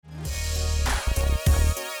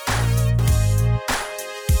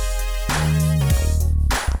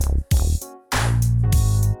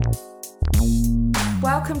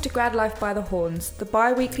Welcome to Grad Life by the Horns, the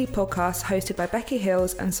bi-weekly podcast hosted by Becky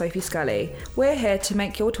Hills and Sophie Scully. We're here to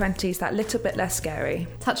make your 20s that little bit less scary.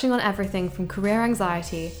 Touching on everything from career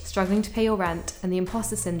anxiety, struggling to pay your rent, and the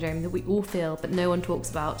imposter syndrome that we all feel but no one talks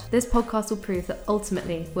about. This podcast will prove that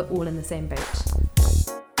ultimately we're all in the same boat.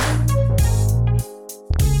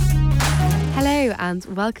 Hello and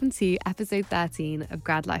welcome to episode 13 of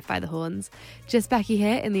Grad Life by the Horns. Just Becky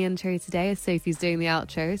here in the intro today as Sophie's doing the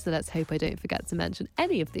outro, so let's hope I don't forget to mention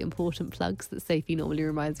any of the important plugs that Sophie normally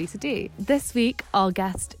reminds me to do. This week, our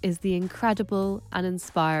guest is the incredible and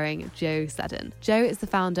inspiring Jo Seddon. Jo is the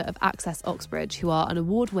founder of Access Oxbridge, who are an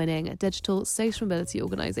award-winning digital social mobility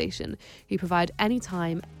organisation who provide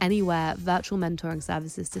anytime, anywhere virtual mentoring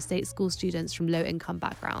services to state school students from low-income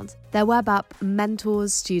backgrounds. Their web app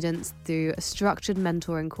mentors students through a structured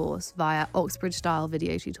mentoring course via Oxbridge-style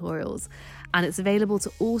video tutorials, and it's available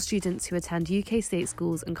to all students who attend UK state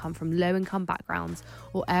schools and come from low-income backgrounds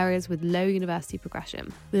or areas with low university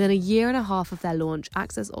progression. Within a year and a half of their launch,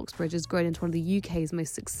 Access Oxbridge has grown into one of the UK's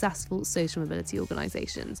most successful social mobility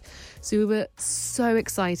organisations. So we were so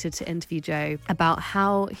excited to interview Jo about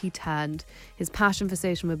how he turned his passion for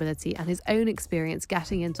social mobility and his own experience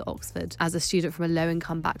getting into Oxford as a student from a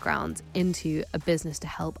low-income background into a business to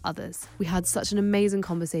help others. We had such an amazing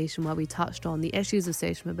conversation where we touched on the issues of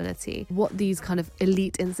social mobility, what these kind of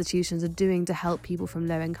elite institutions are doing to help people from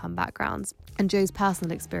low-income backgrounds, and Jo's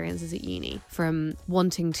personal experiences at uni, from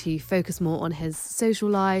wanting to focus more on his social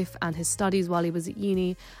life and his studies while he was at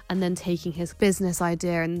uni, and then taking his business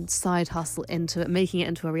idea and side hustle into it, making it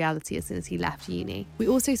into a reality as soon as he left uni. We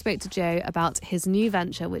also spoke to Jo about his new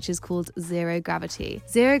venture, which is called Zero Gravity.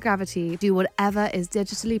 Zero Gravity do whatever is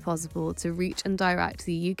digitally possible to reach and direct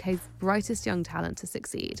the UK's brightest young talent to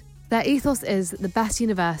succeed. Their ethos is the best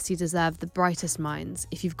university deserve the brightest minds.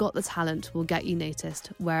 If you've got the talent, we'll get you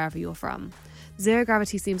noticed wherever you're from. Zero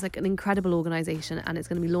Gravity seems like an incredible organisation, and it's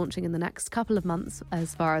going to be launching in the next couple of months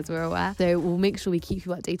as far as we're aware. So we'll make sure we keep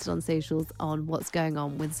you updated on socials on what's going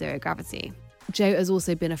on with Zero Gravity. Jo has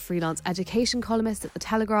also been a freelance education columnist at The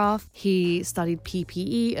Telegraph. He studied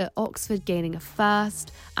PPE at Oxford, gaining a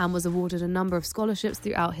first, and was awarded a number of scholarships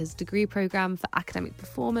throughout his degree programme for academic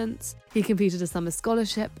performance. He completed a summer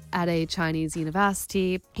scholarship at a Chinese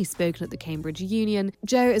university. He's spoken at the Cambridge Union.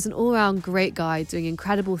 Jo is an all-round great guy doing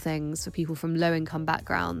incredible things for people from low-income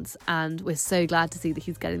backgrounds, and we're so glad to see that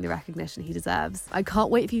he's getting the recognition he deserves. I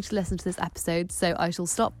can't wait for you to listen to this episode, so I shall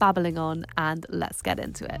stop babbling on and let's get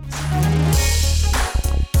into it.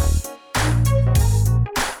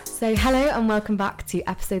 So hello and welcome back to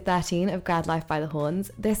episode 13 of Grad Life by the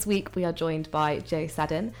Horns. This week we are joined by Jo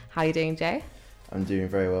Seddon. How are you doing, Jo? I'm doing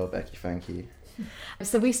very well, Becky, thank you.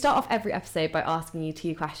 So we start off every episode by asking you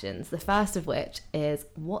two questions. The first of which is,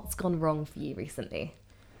 what's gone wrong for you recently?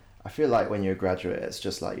 I feel like when you're a graduate, it's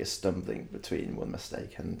just like you're stumbling between one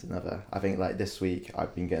mistake and another. I think like this week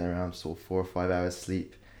I've been getting around sort of 4 or 5 hours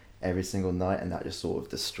sleep every single night, and that just sort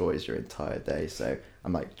of destroys your entire day. So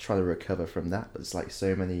I'm like trying to recover from that, but it's like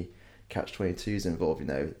so many catch-22s involved, you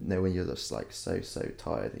know when you're just like so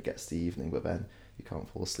tired, it gets to the evening, but then you can't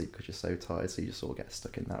fall asleep because you're so tired, so you just sort of get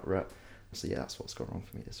stuck in that rut. So yeah, that's what's gone wrong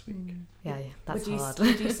for me this week. Yeah, that's hard.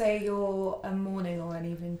 Would you say you're a morning or an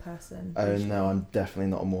evening person? Oh no, I'm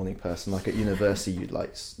definitely not a morning person. Like at university, you'd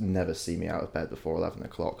like never see me out of bed before 11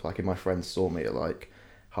 o'clock. Like if my friends saw me at like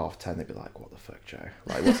 10:30, they'd be like, what the fuck, Jo?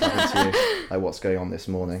 Like what's happened to you? Like what's going on this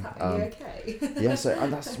morning? Are you okay? Yeah, so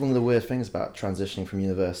and that's one of the weird things about transitioning from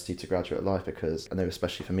university to graduate life, because I know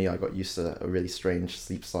especially for me, I got used to a really strange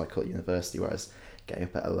sleep cycle at university, whereas getting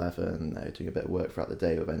up at 11, doing a bit of work throughout the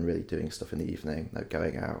day, but then really doing stuff in the evening,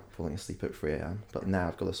 going out, falling asleep at 3 a.m. But now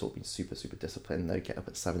I've got to sort of be super disciplined, get up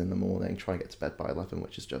at 7 in the morning, try and get to bed by 11,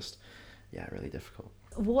 which is just, really difficult.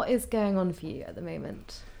 What is going on for you at the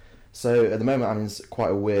moment? So at the moment I'm in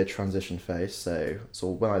quite a weird transition phase. So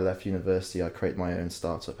when I left university, I created my own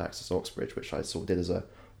startup, Access Oxbridge, which I sort of did as a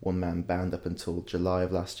one-man band up until July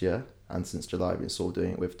of last year. And since July I've been sort of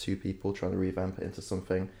doing it with 2 people, trying to revamp it into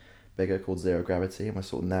something bigger called Zero Gravity. And we're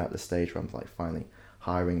sort of now at the stage where I'm like finally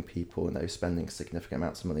hiring people, spending significant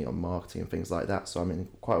amounts of money on marketing and things like that. So I'm in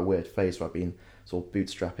quite a weird phase where I've been sort of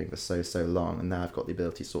bootstrapping for so long, and now I've got the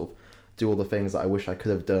ability to sort of do all the things that I wish I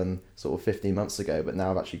could have done sort of 15 months ago, but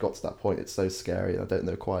now I've actually got to that point. It's so scary, I don't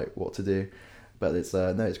know quite what to do, but it's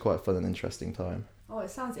quite a fun and interesting time. Oh, it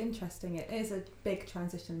sounds interesting. It is a big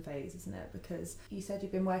transition phase, isn't it? Because you said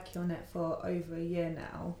you've been working on it for over a year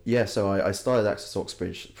now. Yeah, so I started Access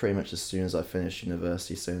Oxbridge pretty much as soon as I finished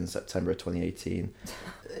university, so in September of 2018.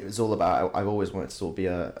 It was all about, I've always wanted to sort of be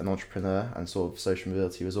an entrepreneur, and sort of social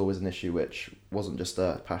mobility was always an issue which wasn't just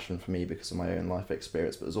a passion for me because of my own life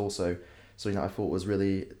experience, but was also something that I thought was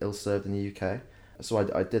really ill-served in the UK. So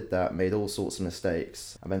I did that, made all sorts of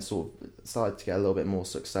mistakes, and then sort of started to get a little bit more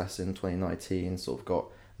success in 2019, sort of got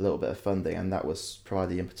a little bit of funding, and that was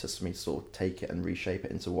probably the impetus for me to sort of take it and reshape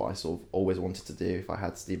it into what I sort of always wanted to do if I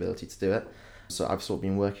had the ability to do it. So I've sort of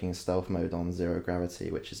been working in stealth mode on Zero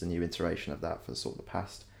Gravity, which is a new iteration of that for sort of the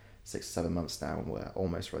past 6 to 7 months now, and we're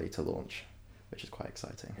almost ready to launch, which is quite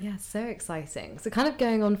exciting. Yeah, so exciting. So kind of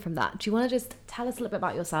going on from that, do you want to just tell us a little bit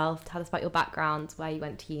about yourself, tell us about your background, where you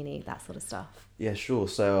went to uni, that sort of stuff? Yeah, sure.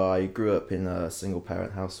 So I grew up in a single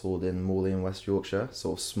parent household in Morley in West Yorkshire,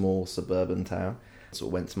 sort of small suburban town. Sort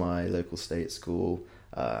of went to my local state school,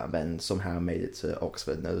 and then somehow made it to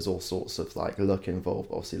Oxford. And there was all sorts of like luck involved,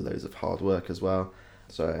 obviously loads of hard work as well.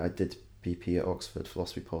 So I did PP at Oxford,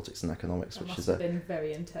 philosophy, politics and economics, That which must is have been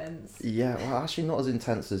very intense. Yeah, well, actually not as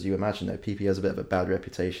intense as you imagine though. PP has a bit of a bad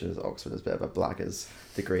reputation as Oxford, as a bit of a blaggers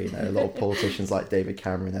degree. You know, a lot of politicians like David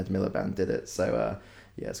Cameron, Ed Miliband did it. So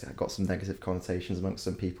yeah, it's got some negative connotations amongst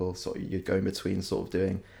some people. Sort of you're going between sort of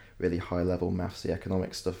doing really high level mathsy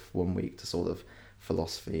economic stuff one week to sort of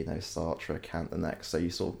philosophy, you know, Sartre, Kant the next, so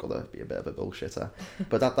you sort of got to be a bit of a bullshitter.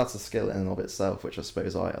 But that's a skill in and of itself, which I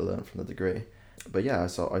suppose I learned from the degree. But yeah,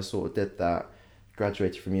 so I sort of did that,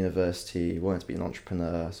 graduated from university, wanted to be an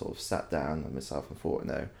entrepreneur, sort of sat down with myself and thought, you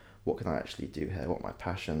know, what can I actually do here? What are my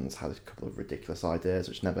passions? Had a couple of ridiculous ideas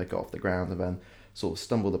which never got off the ground, and then sort of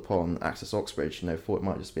stumbled upon Access Oxbridge, you know, thought it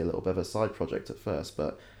might just be a little bit of a side project at first,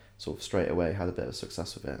 but sort of straight away had a bit of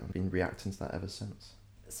success with it and been reacting to that ever since.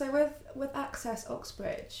 So with Access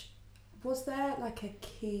Oxbridge, was there like a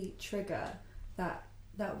key trigger that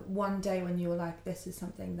one day when you were like, this is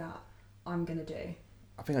something that I'm going to do?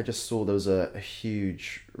 I think I just saw there was a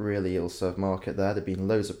huge, really ill-served market there. There'd been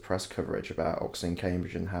loads of press coverage about Oxford and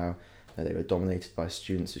Cambridge and how they were dominated by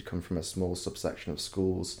students who'd come from a small subsection of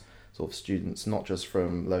schools, sort of students not just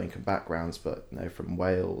from low-income backgrounds, but you know, from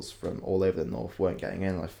Wales, from all over the north, weren't getting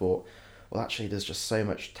in. I thought, well, actually, there's just so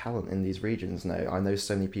much talent in these regions. You know, I know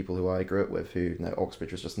so many people who I grew up with who, you know,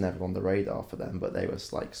 Oxbridge was just never on the radar for them, but they were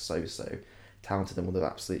like so talented and would have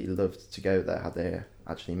absolutely loved to go there had they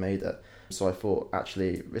actually made it. So I thought,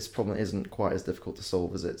 actually, this problem isn't quite as difficult to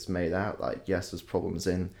solve as it's made out. Like, yes, there's problems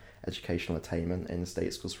in educational attainment in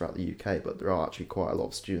state schools throughout the UK, but there are actually quite a lot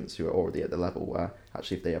of students who are already at the level where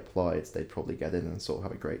actually if they applied, they'd probably get in and sort of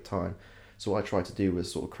have a great time. So what I tried to do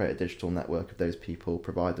was sort of create a digital network of those people,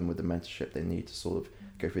 provide them with the mentorship they need to sort of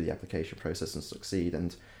go through the application process and succeed.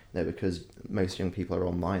 And you know, because most young people are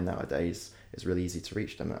online nowadays, it's really easy to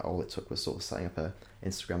reach them. All it took was sort of setting up an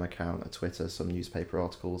Instagram account, a Twitter, some newspaper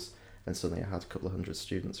articles, and suddenly I had a couple of hundred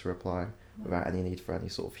students who apply without any need for any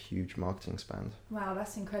sort of huge marketing spend. Wow,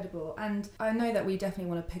 that's incredible. And I know that we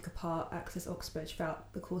definitely want to pick apart Access Oxbridge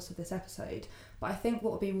throughout the course of this episode, but I think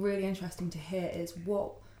what would be really interesting to hear is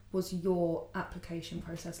what was your application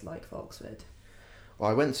process like for Oxford? Well,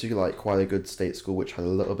 I went to like quite a good state school which had a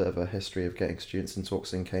little bit of a history of getting students into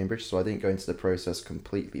Oxford and Cambridge, so I didn't go into the process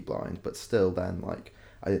completely blind, but still then like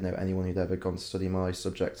I didn't know anyone who'd ever gone to study my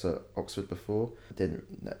subject at Oxford before. I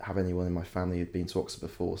didn't have anyone in my family who'd been to Oxford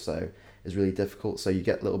before, so it's really difficult. So you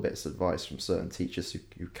get little bits of advice from certain teachers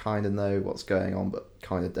who kind of know what's going on but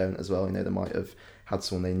kind of don't as well. You know, they might have had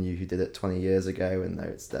someone they knew who did it 20 years ago and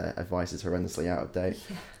their advice is horrendously out of date.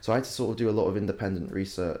 Yeah. So I had to sort of do a lot of independent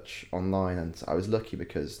research online, and I was lucky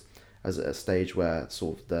because I was at a stage where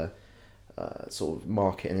sort of the sort of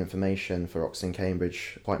market and information for Oxford and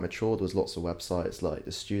Cambridge quite matured. There was lots of websites like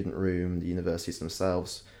the Student Room, the universities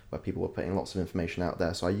themselves, where people were putting lots of information out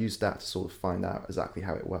there. So I used that to sort of find out exactly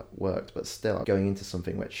how it worked, but still going into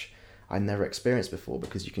something which I never experienced before,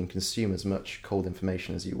 because you can consume as much cold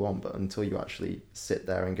information as you want, but until you actually sit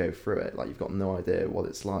there and go through it, like you've got no idea what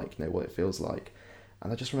it's like, you know, what it feels like.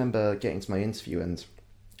 And I just remember getting to my interview and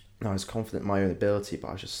I was confident in my own ability, but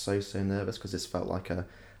I was just so nervous because this felt like a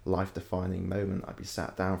life-defining moment. I'd be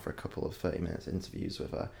sat down for a couple of 30-minute interviews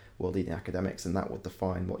with world-leading academics, and that would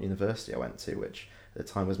define what university I went to, which at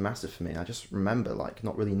the time was massive for me. I just remember like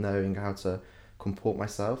not really knowing how to comport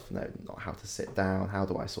myself, not how to sit down, how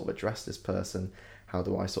do I sort of address this person, how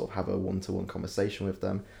do I sort of have a one-to-one conversation with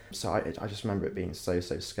them. So I just remember it being so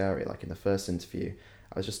scary. Like in the first interview,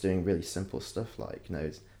 I was just doing really simple stuff, like, you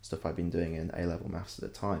know, stuff I'd been doing in A-level maths at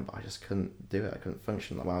the time, but I just couldn't do it. I couldn't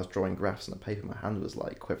function. Like when I was drawing graphs on the paper, my hand was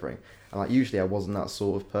like quivering. And like usually I wasn't that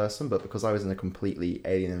sort of person, but because I was in a completely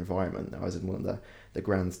alien environment, I was in one of the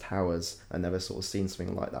Grand Towers, I'd never sort of seen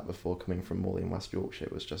something like that before coming from Morley in West Yorkshire.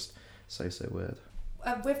 It was just so weird.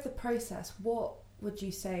 With the process, what would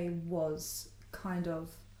you say was kind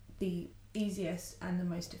of the easiest and the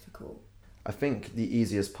most difficult? I think the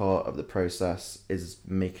easiest part of the process is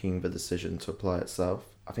making the decision to apply itself.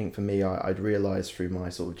 I think for me, I'd realised through my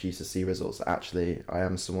sort of GCSE results that actually I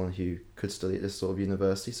am someone who could study at this sort of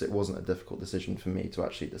university, so it wasn't a difficult decision for me to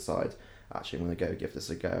actually decide, actually I'm going to go give this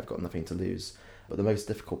a go, I've got nothing to lose. But the most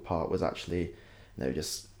difficult part was actually,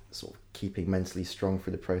 just sort of keeping mentally strong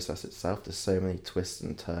through the process itself. There's so many twists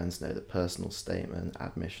and turns, the personal statement,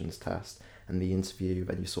 admissions test, and the interview,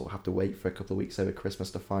 then you sort of have to wait for a couple of weeks over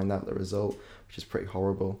Christmas to find out the result, which is pretty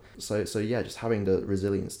horrible. So yeah, just having the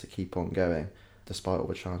resilience to keep on going despite all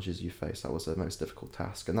the challenges you face, that was the most difficult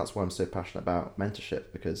task. And that's why I'm so passionate about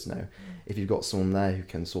mentorship, because if you've got someone there who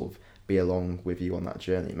can sort of be along with you on that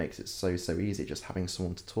journey, it makes it so easy. Just having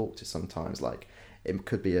someone to talk to sometimes, like it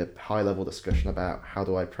could be a high level discussion about how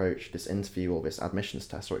do I approach this interview or this admissions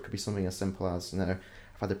test, or it could be something as simple as I've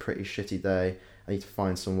had a pretty shitty day, I need to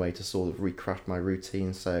find some way to sort of recraft my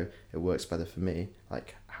routine so it works better for me.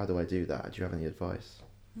 Like, how do I do that? Do you have any advice?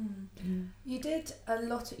 You did a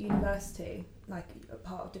lot at university, like a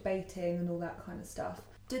part of debating and all that kind of stuff.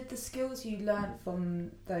 Did the skills you learnt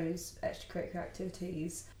from those extracurricular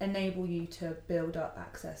activities enable you to build up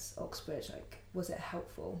Access Oxbridge? Like, was it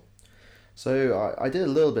helpful? So I did a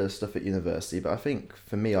little bit of stuff at university, but I think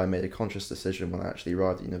for me I made a conscious decision when I actually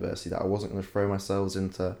arrived at university that I wasn't going to throw myself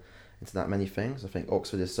into that many things. I think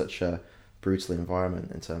Oxford is such a brutal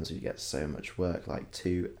environment in terms of you get so much work, like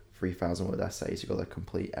 3,000 word essays you've got to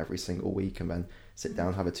complete every single week and then sit down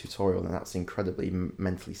and have a tutorial, and that's incredibly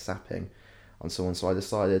mentally sapping on someone. So I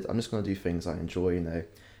decided I'm just going to do things I enjoy,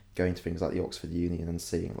 going to things like the Oxford Union and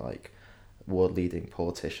seeing like world leading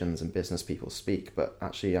politicians and business people speak, but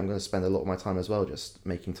actually I'm going to spend a lot of my time as well just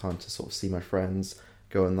making time to sort of see my friends,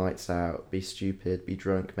 go on nights out, be stupid, be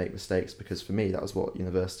drunk, make mistakes, because for me that was what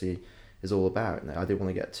university is all about. I didn't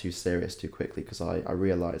want to get too serious too quickly, because I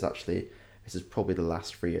realised actually this is probably the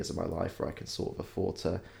last 3 years of my life where I can sort of afford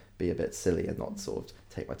to be a bit silly and not sort of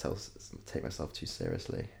take myself too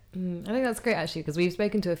seriously. I think that's great, actually, because we've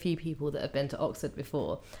spoken to a few people that have been to Oxford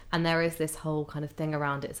before, and there is this whole kind of thing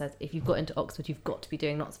around it. It says if you've got into Oxford, you've got to be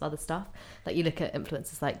doing lots of other stuff. Like you look at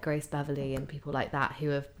influencers like Grace Beverley and people like that who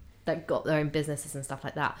have got their own businesses and stuff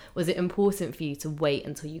like that. Was it important for you to wait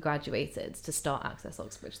until you graduated to start Access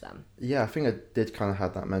Oxbridge then? Yeah, I think I did kind of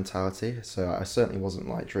have that mentality. So I certainly wasn't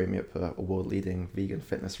like dreaming up a world-leading vegan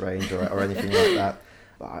fitness range or anything like that.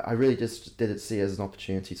 But I really just did it see it as an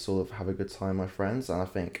opportunity to sort of have a good time with my friends. And I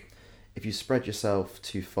think if you spread yourself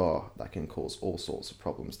too far, that can cause all sorts of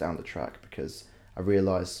problems down the track, because I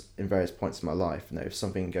realised in various points in my life, if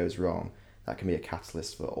something goes wrong, that can be a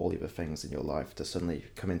catalyst for all the other things in your life to suddenly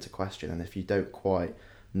come into question. And if you don't quite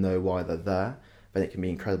know why they're there, then it can be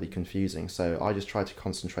incredibly confusing. So I just tried to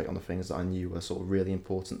concentrate on the things that I knew were sort of really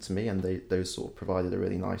important to me, and those sort of provided a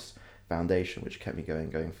really nice foundation which kept me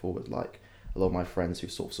going forward. Like a lot of my friends who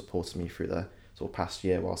sort of supported me through the sort of past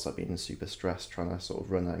year whilst I've been super stressed trying to sort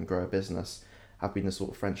of run and grow a business have been the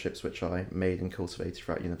sort of friendships which I made and cultivated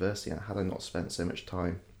throughout university. And had I not spent so much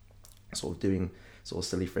time sort of doing sort of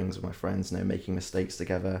silly things with my friends, making mistakes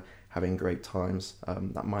together, having great times,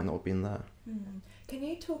 that might not have been there. Can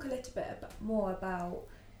you talk a little bit more about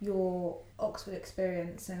your Oxford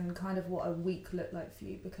experience and kind of what a week looked like for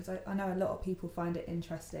you? Because I know a lot of people find it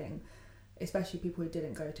interesting, especially people who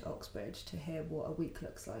didn't go to Oxbridge, to hear what a week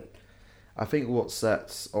looks like. I think what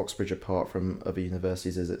sets Oxbridge apart from other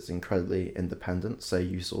universities is it's incredibly independent. So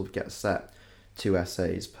you sort of get set 2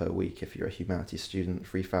 essays per week if you're a humanities student,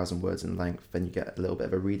 3,000 words in length. Then you get a little bit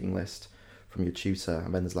of a reading list from your tutor,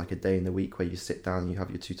 and then there's like a day in the week where you sit down and you have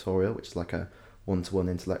your tutorial, which is like a one-to-one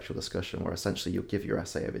intellectual discussion where essentially you'll give your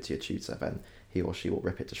essay over to your tutor, then he or she will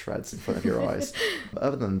rip it to shreds in front of your eyes. But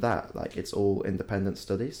other than that, like, it's all independent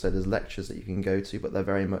study. So there's lectures that you can go to, but they're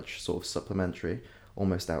very much sort of supplementary,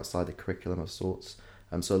 almost outside the curriculum of sorts.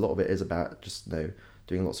 So a lot of it is about just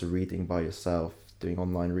doing lots of reading by yourself, doing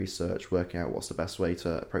online research, working out what's the best way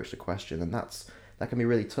to approach the question. And that can be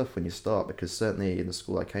really tough when you start, because certainly in the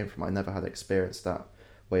school I came from, I never had experienced that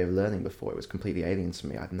way of learning before. It was completely alien to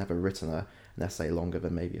me. I'd never written an essay longer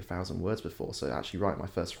than maybe 1,000 words before. So actually write my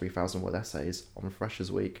first 3,000 word essays on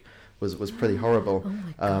Freshers Week was pretty horrible.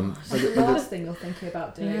 Oh my God. The last thing you're thinking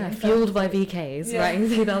about doing. Yeah, fueled by VKs, writing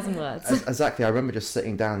 3,000 words. Exactly. I remember just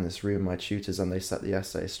sitting down in this room with my tutors, and they set the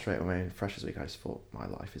essay straight away. In Freshers Week, I just thought, my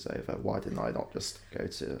life is over. Why didn't I not just go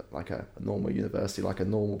to like a normal university, like a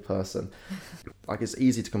normal person? Like, it's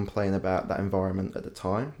easy to complain about that environment at the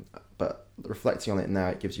time, but reflecting on it now,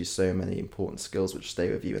 it gives you so many important skills which stay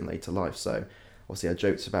with you in later life. So obviously I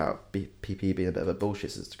joked about PP being a bit of a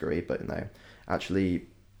bullshit degree, but actually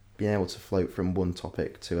being able to float from one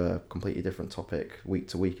topic to a completely different topic week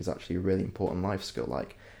to week is actually a really important life skill.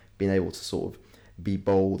 Like, being able to sort of be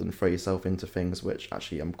bold and throw yourself into things which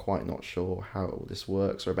actually I'm quite not sure how this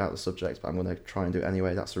works or about the subject, but I'm going to try and do it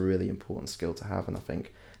anyway. That's a really important skill to have, and I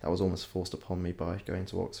think that was almost forced upon me by going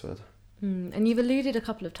to Oxford. And you've alluded a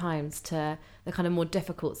couple of times to the kind of more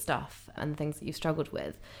difficult stuff and things that you've struggled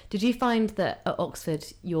with. Did you find that at Oxford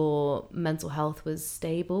your mental health was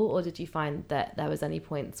stable, or did you find that there was any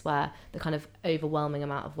points where the kind of overwhelming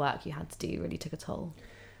amount of work you had to do really took a toll?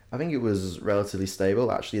 I think it was relatively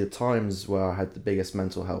stable. Actually, the times where I had the biggest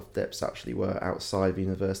mental health dips actually were outside of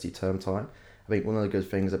university term time. I think one of the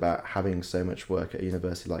good things about having so much work at a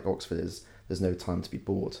university like Oxford is there's no time to be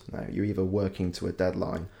bored. Now, you're either working to a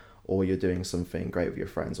deadline or you're doing something great with your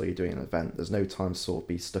friends, or you're doing an event. There's no time to sort of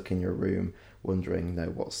be stuck in your room wondering,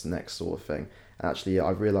 what's the next sort of thing. And actually,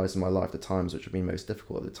 I've realised in my life the times which have been most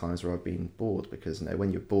difficult are the times where I've been bored, because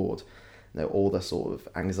when you're bored, all the sort of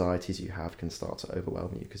anxieties you have can start to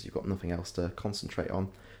overwhelm you because you've got nothing else to concentrate on.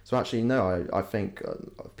 So actually, I think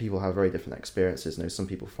people have very different experiences. Some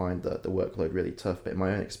people find the workload really tough, but in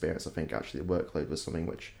my own experience, I think actually the workload was something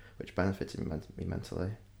which benefited me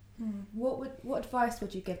mentally. What advice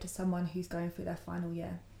would you give to someone who's going through their final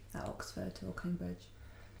year at Oxford or Cambridge?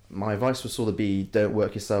 My advice would sort of be, don't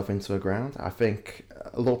work yourself into the ground. I think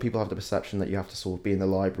a lot of people have the perception that you have to sort of be in the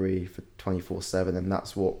library for 24/7 and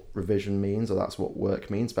that's what revision means or that's what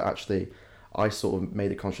work means. But actually, I sort of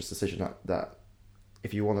made a conscious decision that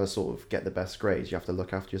if you want to sort of get the best grades, you have to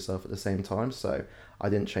look after yourself at the same time. So I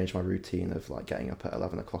didn't change my routine of like getting up at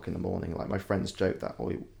 11 o'clock in the morning. Like my friends joke that,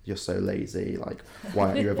 you're so lazy, like why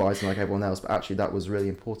aren't you revising like everyone else? But actually that was really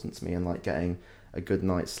important to me, and like getting a good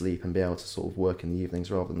night's sleep and be able to sort of work in the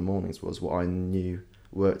evenings rather than the mornings was what I knew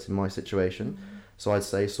worked in my situation. So I'd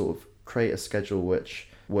say sort of create a schedule which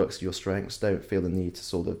works to your strengths. Don't feel the need to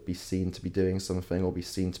sort of be seen to be doing something or be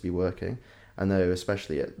seen to be working. I know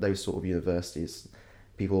especially at those sort of universities,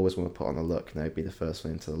 people always want to put on a look, be the first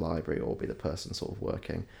one into the library or be the person sort of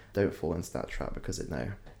working. Don't fall into that trap because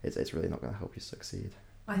it's really not going to help you succeed.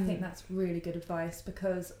 I think that's really good advice,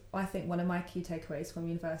 because I think one of my key takeaways from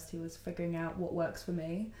university was figuring out what works for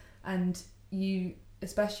me. And you,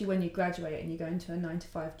 especially when you graduate and you go into a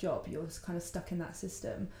 9-to-5 job, you're kind of stuck in that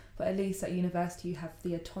system. But at least at university you have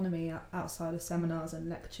the autonomy outside of seminars and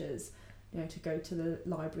lectures, to go to the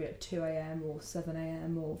library at 2 a.m. or 7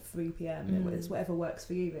 a.m. or 3 p.m. It's whatever works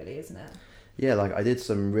for you, really, isn't it? Yeah, like I did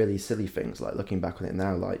some really silly things, like looking back on it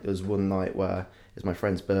now, like there was one night where it was my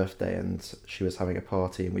friend's birthday and she was having a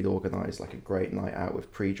party and we'd organised like a great night out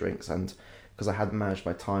with pre-drinks, and because I hadn't managed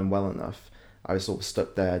my time well enough, I was sort of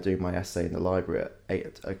stuck there doing my essay in the library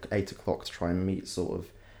at 8 o'clock to try and meet sort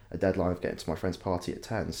of a deadline of getting to my friend's party at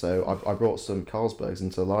 10. So I brought some Carlsbergs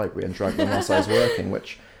into the library and drank them whilst I was working,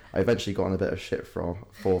 which I eventually got on a bit of shit from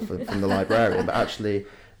the librarian, but actually,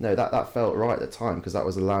 that felt right at the time because that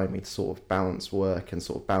was allowing me to sort of balance work and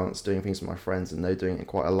sort of balance doing things with my friends and doing it in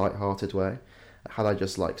quite a light-hearted way. Had I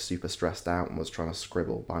just like super stressed out and was trying to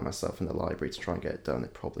scribble by myself in the library to try and get it done,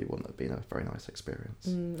 it probably wouldn't have been a very nice experience.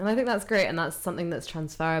 And I think that's great, and that's something that's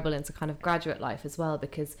transferable into kind of graduate life as well,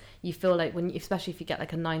 because you feel like especially if you get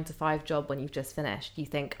like a 9-to-5 job when you've just finished, you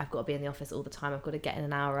think I've got to be in the office all the time, I've got to get in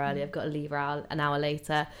an hour early, I've got to leave an hour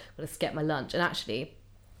later, I've got to skip my lunch. And actually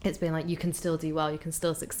it's been like, you can still do well, you can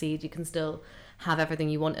still succeed, you can still have everything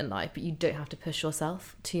you want in life, but you don't have to push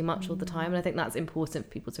yourself too much all the time. And I think that's important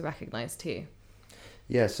for people to recognise too.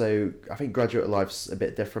 Yeah, so I think graduate life's a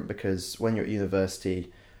bit different because when you're at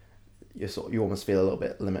university, you almost feel a little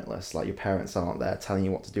bit limitless, like your parents aren't there telling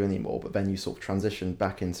you what to do anymore, but then you sort of transition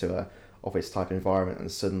back into a office type environment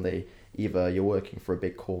and suddenly either you're working for a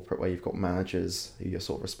big corporate where you've got managers who you're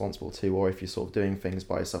sort of responsible to, or if you're sort of doing things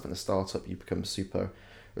by yourself in a startup, you become super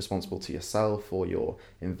responsible to yourself or your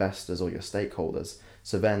investors or your stakeholders.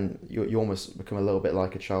 So then you almost become a little bit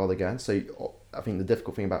like a child again. So I think the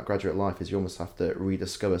difficult thing about graduate life is you almost have to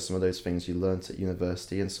rediscover some of those things you learnt at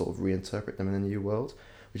university and sort of reinterpret them in a new world,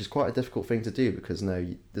 which is quite a difficult thing to do because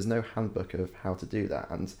there's no handbook of how to do that.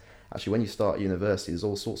 And actually when you start at university, there's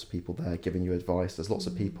all sorts of people there giving you advice. There's lots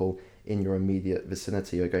of people in your immediate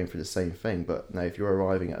vicinity who are going through the same thing. But if you're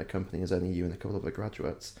arriving at a company, there's only you and a couple of other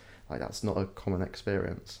graduates. Like that's not a common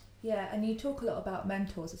experience. Yeah, and you talk a lot about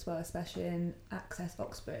mentors as well, especially in Access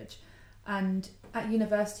Oxbridge. And at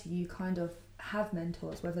university, you kind of have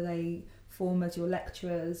mentors, whether they form as your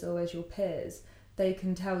lecturers or as your peers. They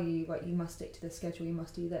can tell you, right, you must stick to this schedule, you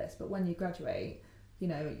must do this. But when you graduate,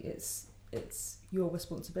 it's your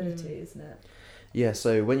responsibility, isn't it? Yeah,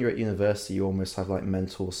 so when you're at university, you almost have like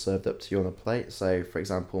mentors served up to you on a plate. So, for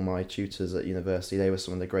example, my tutors at university, they were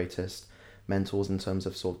some of the greatest mentors in terms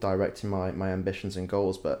of sort of directing my ambitions and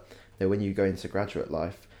goals. But when you go into graduate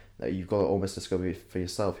life, that you've got to almost discover for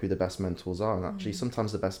yourself who the best mentors are. And actually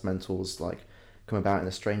sometimes the best mentors like come about in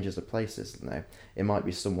the strangest of places. It might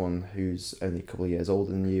be someone who's only a couple of years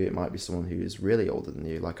older than you, it might be someone who's really older than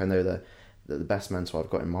you. Like I know that the best mentor I've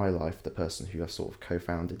got in my life, the person who I've sort of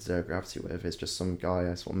co-founded Zero Gravity with, is just some guy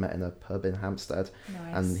I sort of met in a pub in Hampstead.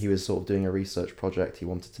 Nice. And he was sort of doing a research project. He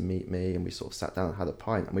wanted to meet me, and we sort of sat down and had a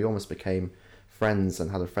pint, and we almost became friends and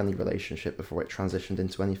had a friendly relationship before it transitioned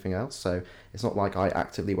into anything else. So it's not like I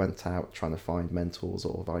actively went out trying to find mentors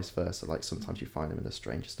or vice versa. Like sometimes you find them in the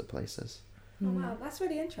strangest of places. Oh wow, that's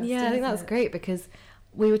really interesting. Yeah, I think that's great, because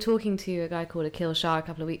we were talking to a guy called Akil Shah a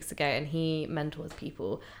couple of weeks ago, and he mentors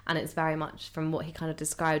people, and it's very much from what he kind of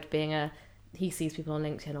described being he sees people on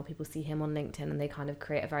LinkedIn, or people see him on LinkedIn, and they kind of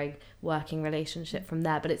create a very working relationship from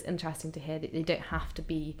there. But it's interesting to hear that they don't have to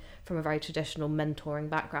be from a very traditional mentoring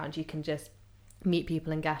background. You can just meet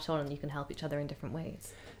people and get on, and you can help each other in different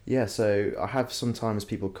ways. Yeah, so I have sometimes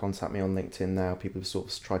people contact me on LinkedIn now, people who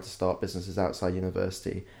sort of try to start businesses outside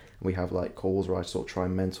university. We have like calls where I sort of try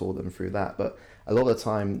and mentor them through that. But a lot of the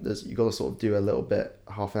time, you've got to sort of do a little bit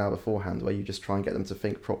half an hour beforehand where you just try and get them to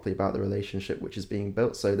think properly about the relationship which is being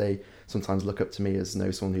built. So they sometimes look up to me as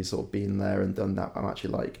someone who's sort of been there and done that. I'm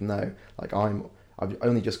actually like, no, like I've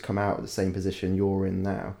only just come out of the same position you're in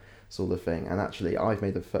now, sort of thing. And actually I've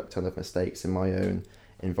made a fuck ton of mistakes in my own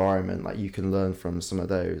environment. Like you can learn from some of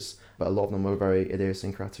those, but a lot of them are very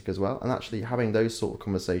idiosyncratic as well. And actually having those sort of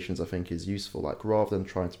conversations I think is useful, like rather than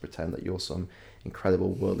trying to pretend that you're some incredible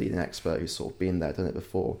world leading expert who's sort of been there, done it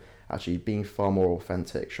before. Actually being far more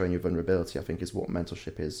authentic, showing your vulnerability, I think is what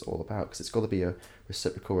mentorship is all about, because it's got to be a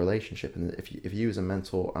reciprocal relationship. And if you as a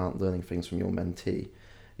mentor aren't learning things from your mentee,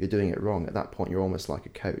 you're doing it wrong. At that point you're almost like a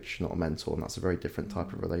coach, not a mentor, and that's a very different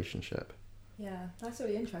type of relationship. Yeah, that's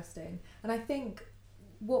really interesting. And I think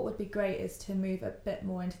what would be great is to move a bit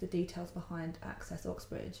more into the details behind Access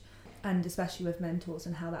Oxbridge, and especially with mentors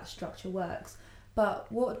and how that structure works.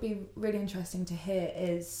 But what would be really interesting to hear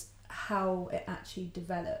is how it actually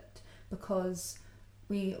developed, because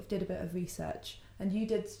we did a bit of research, and you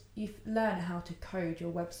learned how to code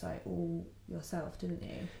your website all yourself, didn't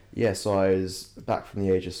you? Yeah, so I was back from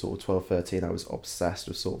the age of sort of 12, 13, I was obsessed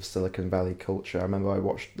with sort of Silicon Valley culture. I remember I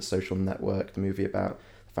watched The Social Network, the movie about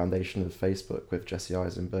the foundation of Facebook with Jesse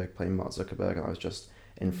Eisenberg playing Mark Zuckerberg, and I was just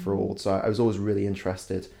enthralled. So I was always really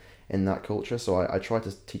interested in that culture. So I tried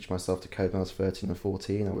to teach myself to code when I was 13 and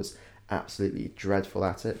 14. I was absolutely dreadful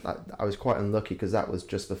at it. I was quite unlucky because that was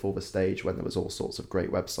just before the stage when there was all sorts of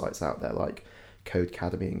great websites out there like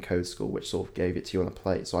Codecademy and Code School, which sort of gave it to you on a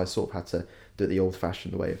plate. So I sort of had to do it the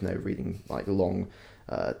old-fashioned way of reading like long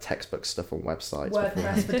textbook stuff on websites.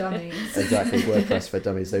 WordPress for dummies. Exactly, WordPress for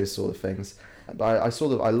dummies, those sort of things. But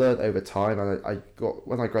I learned over time, and I got,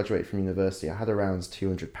 when I graduated from university, I had around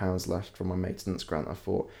 £200 left from my maintenance grant. I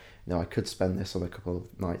thought, I could spend this on a couple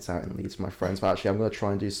of nights out in Leeds with my friends, but actually I'm going to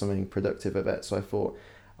try and do something productive with it. So I thought,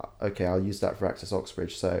 okay, I'll use that for Access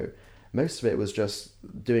Oxbridge. So most of it was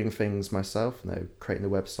just doing things myself, creating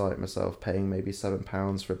the website myself, paying maybe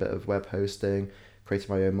 £7 for a bit of web hosting,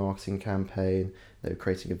 creating my own marketing campaign,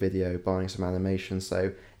 creating a video, buying some animation.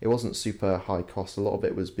 So it wasn't super high cost. A lot of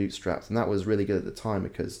it was bootstrapped, and that was really good at the time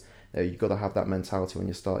because you've got to have that mentality when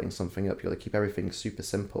you're starting something up. You've got to keep everything super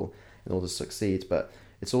simple in order to succeed. But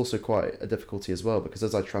it's also quite a difficulty as well, because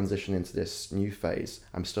as I transition into this new phase,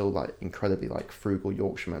 I'm still incredibly frugal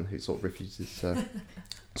Yorkshireman who sort of refuses to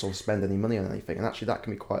sort of spend any money on anything. And actually that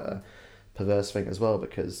can be quite a perverse thing as well,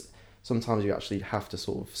 because sometimes you actually have to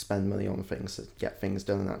sort of spend money on things to get things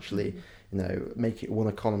done, and actually, make it one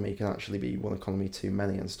economy can actually be one economy too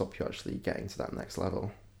many and stop you actually getting to that next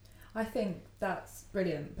level. I think that's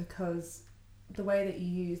brilliant, because the way that you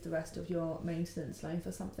use the rest of your maintenance loan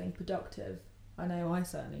for something productive, I know I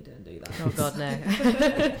certainly didn't do that. Oh God,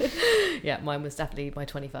 no. Yeah, mine was definitely my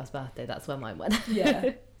 21st birthday. That's where mine went.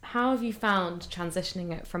 Yeah. How have you found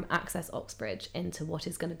transitioning it from Access Oxbridge into what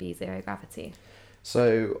is going to be Zero Gravity?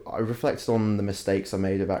 So I reflected on the mistakes I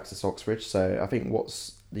made of Access Oxbridge. So I think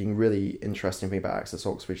what's the really interesting thing about Access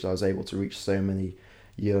Oxbridge is I was able to reach so many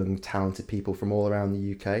young, talented people from all around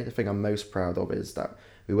the UK. The thing I'm most proud of is that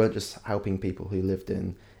we weren't just helping people who lived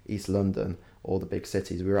in East London or the big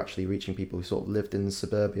cities. We were actually reaching people who sort of lived in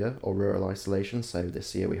suburbia or rural isolation. So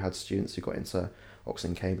this year we had students who got into Oxford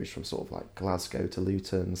and Cambridge from sort of Glasgow to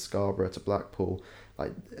Luton, Scarborough to Blackpool,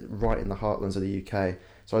 right in the heartlands of the UK.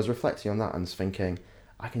 So I was reflecting on that and thinking,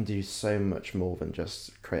 I can do so much more than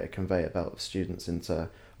just create a conveyor belt of students into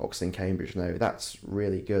Oxford and Cambridge. No, that's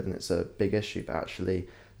really good and it's a big issue, but actually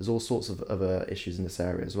there's all sorts of other issues in this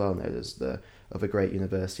area as well. There's the other great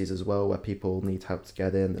universities as well where people need help to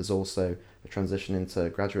get in. There's also a transition into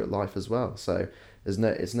graduate life as well. So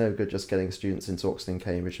it's no good just getting students into Oxford and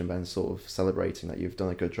Cambridge and then sort of celebrating that you've done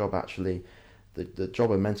a good job. Actually, the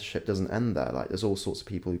job of mentorship doesn't end there. Like, there's all sorts of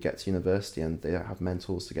people who get to university and they don't have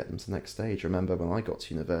mentors to get them to the next stage. I remember when I got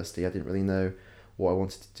to university, I didn't really know what I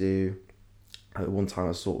wanted to do. At one time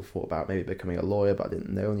I sort of thought about maybe becoming a lawyer, but I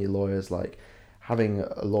didn't know any lawyers. Like, having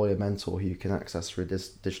a lawyer mentor who you can access through this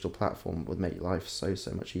digital platform would make life so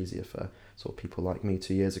much easier for sort of people like me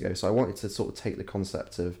 2 years ago. So I wanted to sort of take the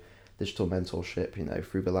concept of digital mentorship, you know,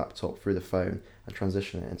 through the laptop, through the phone, and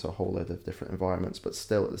transition it into a whole load of different environments, but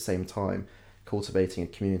still at the same time cultivating a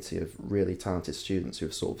community of really talented students who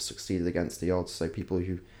have sort of succeeded against the odds. So people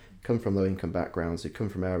who come from low income backgrounds, who come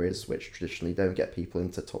from areas which traditionally don't get people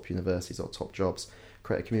into top universities or top jobs,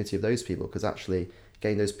 create a community of those people, because actually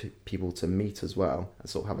getting those people to meet as well and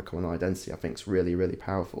sort of have a common identity, I think is really, really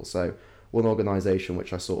powerful. So one organisation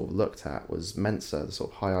which I sort of looked at was Mensa, the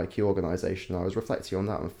sort of high IQ organisation. I was reflecting on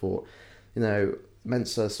that and thought, you know,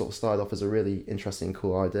 Mensa sort of started off as a really interesting,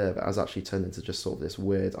 cool idea, but has actually turned into just sort of this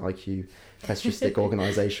weird IQ pessimistic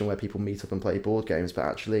organisation where people meet up and play board games. But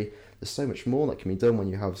actually, there's so much more that can be done when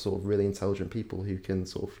you have sort of really intelligent people who can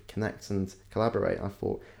sort of connect and collaborate. I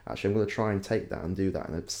thought, actually, I'm going to try and take that and do that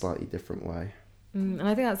in a slightly different way. And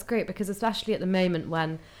I think that's great, because especially at the moment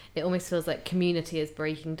when it almost feels like community is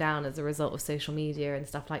breaking down as a result of social media and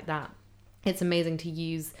stuff like that, it's amazing to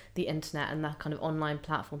use the internet and that kind of online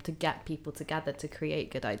platform to get people together to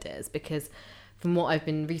create good ideas. Because from what I've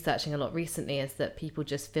been researching a lot recently is that people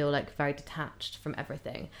just feel like very detached from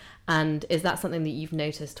everything. And is that something that you've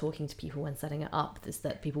noticed talking to people when setting it up, is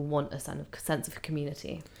that people want a sense of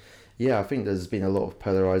community? Yeah, I think there's been a lot of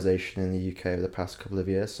polarisation in the UK over the past couple of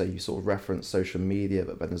years. So you sort of reference social media,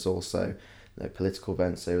 but then there's also, you know, political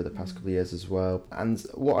events over the past couple of years as well. And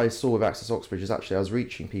what I saw with Access Oxbridge is actually I was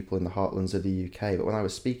reaching people in the heartlands of the UK, but when I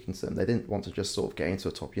was speaking to them, they didn't want to just sort of get into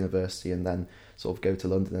a top university and then sort of go to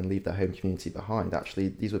London and leave their home community behind. Actually,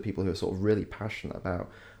 these were people who were sort of really passionate about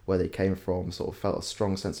where they came from, sort of felt a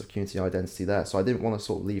strong sense of community identity there. So I didn't want to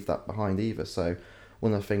sort of leave that behind either. So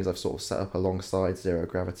one of the things I've sort of set up alongside Zero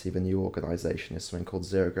Gravity, the new organisation, is something called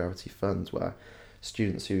Zero Gravity Fund, where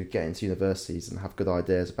students who get into universities and have good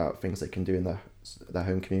ideas about things they can do in their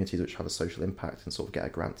home communities which have a social impact and sort of get a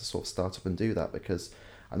grant to sort of start up and do that. Because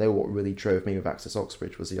I know what really drove me with Access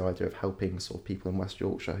Oxbridge was the idea of helping sort of people in West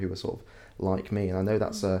Yorkshire who were sort of like me, and I know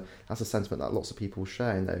that's a sentiment that lots of people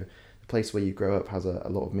share. You know, the place where you grow up has a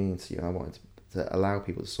lot of meaning to you, and I wanted to allow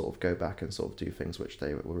people to sort of go back and sort of do things which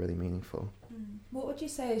they were really meaningful. What would you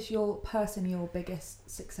say is your biggest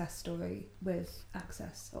success story with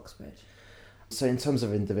Access Oxbridge? So in terms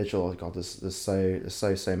of individual, oh God, there's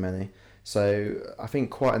so many. So I think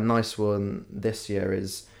quite a nice one this year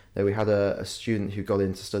is that we had a student who got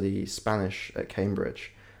in to study Spanish at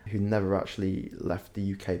Cambridge, who never actually left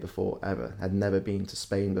the UK before ever, had never been to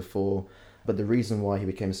Spain before. But the reason why he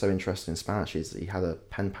became so interested in Spanish is that he had a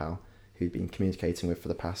pen pal who'd been communicating with for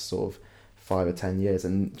the past sort of 5 or 10 years,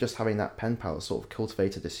 and just having that pen pal sort of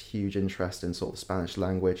cultivated this huge interest in sort of Spanish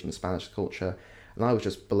language and Spanish culture. And I was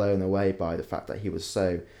just blown away by the fact that he was so,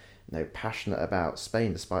 you know, passionate about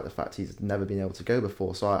Spain, despite the fact he's never been able to go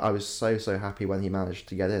before. So I was so happy when he managed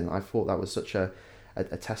to get in. I thought that was such a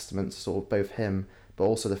testament to sort of both him, but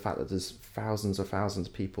also the fact that there's thousands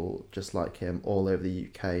of people just like him all over the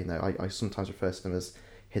UK. You know, I sometimes refer to them as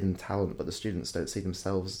hidden talent, but the students don't see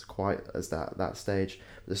themselves quite as that stage.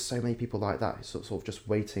 But there's so many people like that who sort of just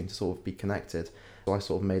waiting to sort of be connected. So I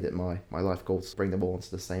sort of made it my life goal to bring them all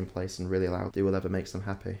into the same place and really allow them to do whatever makes them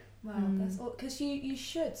happy. Wow, that's all, because you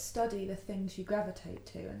should study the things you gravitate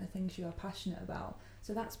to and the things you are passionate about.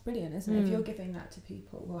 So that's brilliant, isn't it? If you're giving that to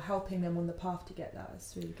people or helping them on the path to get that,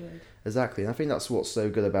 it's really good. Exactly, and I think that's what's so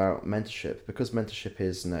good about mentorship, because mentorship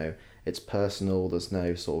is, you know, it's personal, there's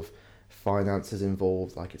no sort of finances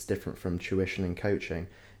involved, like it's different from tuition and coaching.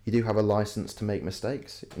 You do have a license to make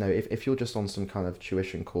mistakes. You know, if you're just on some kind of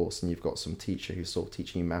tuition course and you've got some teacher who's sort of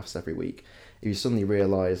teaching you maths every week, if you suddenly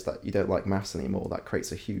realise that you don't like maths anymore, that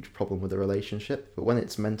creates a huge problem with the relationship. But when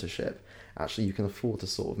it's mentorship, actually you can afford to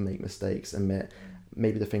sort of make mistakes, admit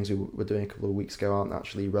maybe the things we were doing a couple of weeks ago aren't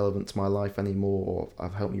actually relevant to my life anymore, or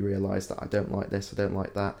I've helped me realise that I don't like this, I don't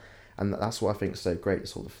like that. And that's what I think is so great,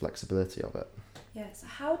 sort of the flexibility of it. Yes.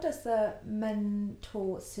 How does the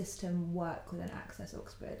mentor system work within Access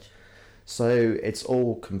Oxbridge? So it's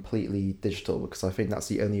all completely digital, because I think that's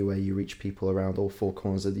the only way you reach people around all four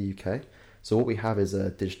corners of the UK. So what we have is a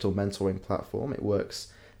digital mentoring platform. It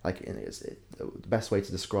works like the best way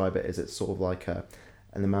to describe it is it's sort of like an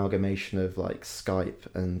amalgamation of like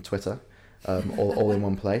Skype and Twitter, all in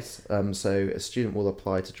one place. So a student will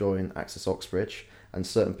apply to join Access Oxbridge, and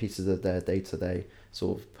certain pieces of their data they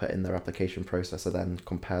sort of put in their application process are then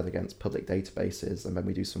compared against public databases, and then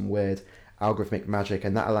we do some weird algorithmic magic,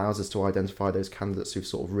 and that allows us to identify those candidates who've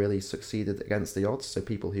sort of really succeeded against the odds. So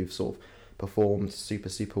people who've sort of performed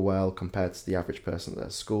super well compared to the average person at their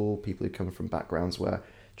school, people who come from backgrounds where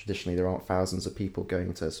traditionally there aren't thousands of people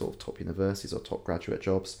going to sort of top universities or top graduate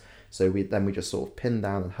jobs. So we just sort of pin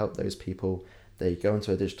down and help those people. They go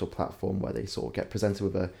into a digital platform where they sort of get presented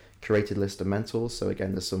with a curated list of mentors. So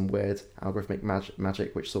again, there's some weird algorithmic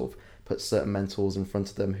magic which sort of puts certain mentors in front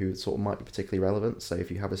of them who sort of might be particularly relevant. So if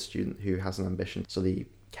you have a student who has an ambition to study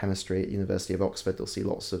chemistry at University of Oxford, they'll see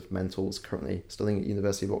lots of mentors currently studying at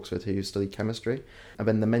University of Oxford who study chemistry. And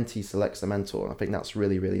then the mentee selects the mentor. And I think that's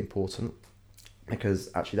really, really important, because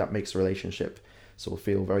actually that makes the relationship sort of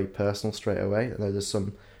feel very personal straight away. I know there's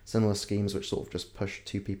some similar schemes which sort of just push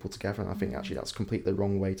two people together, and I think actually that's completely the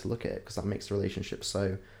wrong way to look at it, because that makes the relationship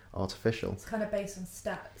so artificial. It's kind of based on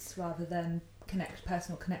stats rather than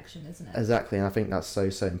personal connection, isn't it? Exactly, and I think that's so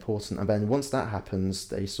important. And then once that happens,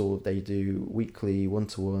 they do weekly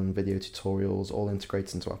one-to-one video tutorials, all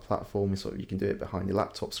integrated into our platform. So you can do it behind your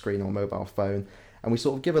laptop screen or mobile phone. And we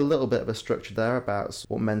sort of give a little bit of a structure there about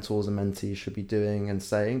what mentors and mentees should be doing and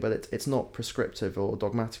saying, but it's not prescriptive or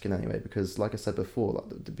dogmatic in any way, because like I said before,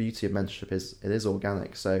 like the beauty of mentorship is it is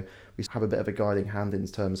organic. So we have a bit of a guiding hand in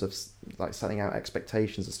terms of like setting out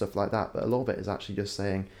expectations and stuff like that, but a lot of it is actually just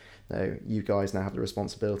saying, no, you guys now have the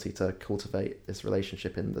responsibility to cultivate this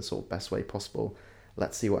relationship in the sort of best way possible.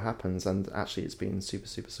 Let's see what happens. And actually it's been super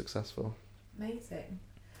successful. Amazing.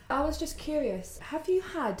 I was just curious, have you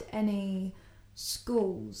had any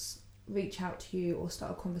schools reach out to you or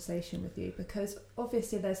start a conversation with you? Because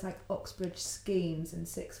obviously there's like Oxbridge schemes and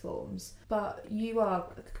sixth forms, but you are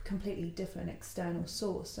a completely different external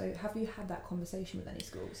source. So have you had that conversation with any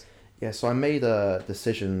schools? Yeah, so I made a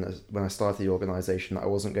decision when I started the organisation that I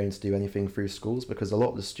wasn't going to do anything through schools, because a lot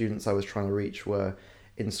of the students I was trying to reach were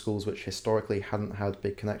in schools which historically hadn't had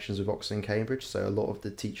big connections with Oxford and Cambridge, so a lot of the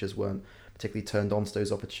teachers weren't particularly turned on to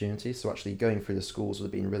those opportunities. So actually going through the schools would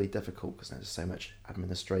have been really difficult, because there's so much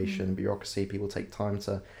administration, bureaucracy, people take time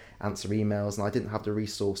to answer emails, and I didn't have the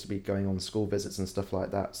resource to be going on school visits and stuff like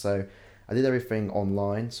that. So I did everything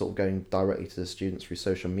online, sort of going directly to the students through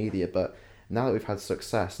social media. But now that we've had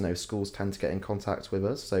success, schools tend to get in contact with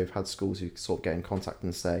us. So we've had schools who sort of get in contact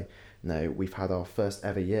and say, we've had our first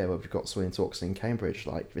ever year where we've got someone into Oxford and Cambridge.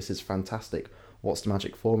 Like, this is fantastic. What's the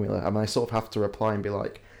magic formula? And I sort of have to reply and be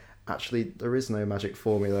like, actually, there is no magic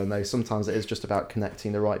formula. No, sometimes it is just about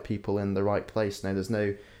connecting the right people in the right place. No, there's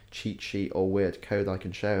no cheat sheet or weird code I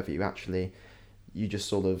can share with you. Actually, you just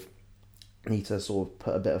sort of need to sort of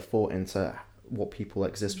put a bit of thought into what people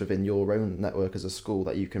exist within your own network as a school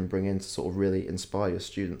that you can bring in to sort of really inspire your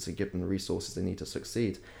students and give them the resources they need to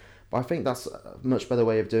succeed. But I think that's a much better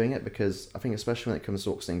way of doing it, because I think especially when it comes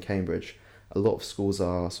to Oxford and Cambridge, a lot of schools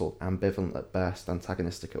are sort of ambivalent at best,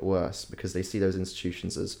 antagonistic at worst, because they see those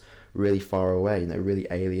institutions as really far away, really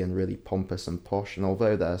alien, really pompous and posh. And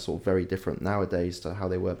although they're sort of very different nowadays to how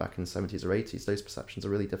they were back in the 70s or 80s, those perceptions are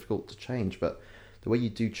really difficult to change. But the way you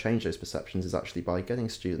do change those perceptions is actually by getting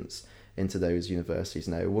students into those universities.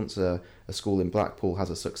 Once a school in Blackpool has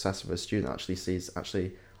a success with a student, actually sees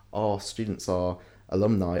our students are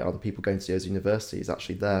alumni, are the people going to those universities,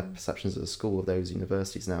 actually their perceptions of the school of those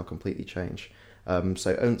universities now completely change.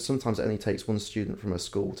 So sometimes it only takes one student from a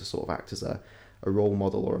school to sort of act as a role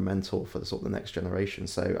model or a mentor for the sort of the next generation.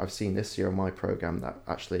 So I've seen this year on my programme that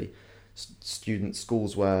actually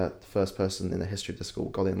schools where the first person in the history of the school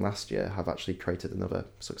got in last year have actually created another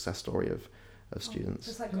success story of students.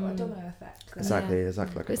 It's like got a domino effect. Exactly.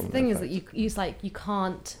 Like but the thing effect. Is that you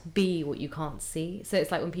can't be what you can't see. So it's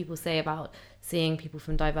like when people say about seeing people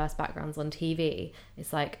from diverse backgrounds on TV,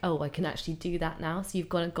 it's like, oh, I can actually do that now. So you've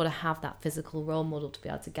got to have that physical role model to be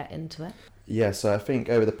able to get into it. Yeah, so I think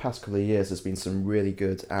over the past couple of years there's been some really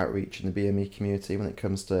good outreach in the BME community when it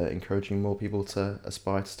comes to encouraging more people to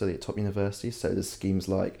aspire to study at top universities. So there's schemes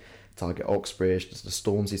like Target Oxbridge, there's the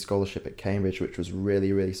Stormzy Scholarship at Cambridge, which was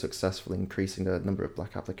really successful in increasing the number of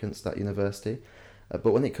black applicants to that university.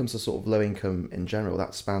 But when it comes to sort of low income in general,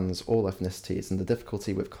 that spans all ethnicities, and the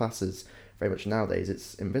difficulty with classes very much nowadays,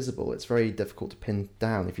 it's invisible. It's very difficult to pin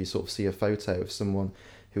down. If you sort of see a photo of someone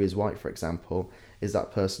who is white, for example, is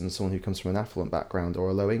that person someone who comes from an affluent background or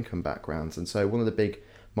a low income background? And so one of the big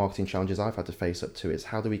marketing challenges I've had to face up to is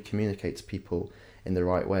how do we communicate to people in the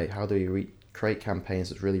right way? How do we create campaigns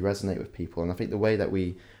that really resonate with people? And I think the way that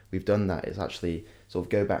we've done that is actually sort of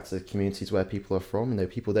go back to the communities where people are from.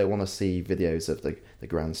 People don't want to see videos of the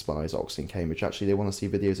grand spies, Oxford and Cambridge. Actually, they want to see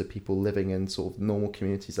videos of people living in sort of normal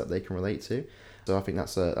communities that they can relate to. So I think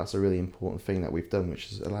that's a really important thing that we've done,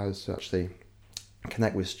 which is allow us to actually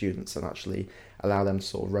connect with students and actually allow them to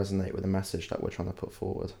sort of resonate with the message that we're trying to put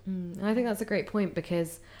forward. And I think that's a great point,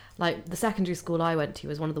 because like the secondary school I went to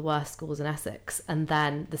was one of the worst schools in Essex, and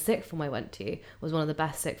then the sixth form I went to was one of the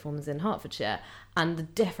best sixth forms in Hertfordshire, and the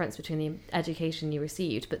difference between the education you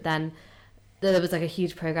received, but then there was like a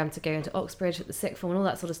huge program to go into Oxbridge at the sixth form and all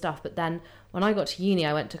that sort of stuff. But then when I got to uni,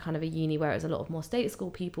 I went to kind of a uni where it was a lot of more state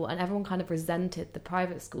school people, and everyone kind of resented the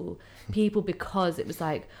private school people because it was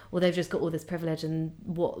like, well, they've just got all this privilege and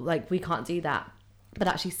what, like, we can't do that. But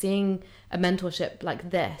actually seeing a mentorship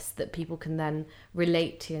like this that people can then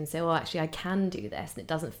relate to and say, well, actually I can do this, and it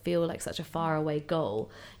doesn't feel like such a far away goal.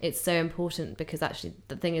 It's so important, because actually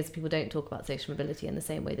the thing is, people don't talk about social mobility in the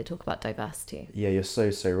same way they talk about diversity. Yeah, you're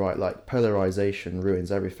so right. Like, polarisation ruins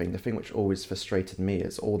everything. The thing which always frustrated me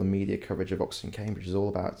is all the media coverage of Oxford and Cambridge is all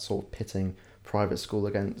about sort of pitting private school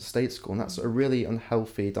against state school, and that's a really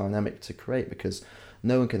unhealthy dynamic to create, because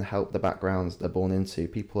no one can help the backgrounds they're born into.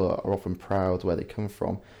 People are often proud where they come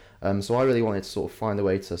from. So I really wanted to sort of find a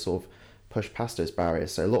way to sort of push past those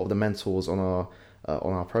barriers. So a lot of the mentors on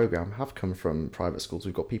our programme have come from private schools.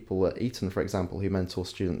 We've got people at Eton, for example, who mentor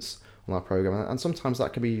students on our programme, and sometimes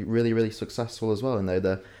that can be really, really successful as well. And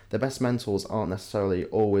the best mentors aren't necessarily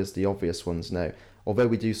always the obvious ones. No, although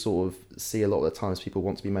we do sort of see a lot of the times people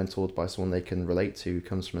want to be mentored by someone they can relate to who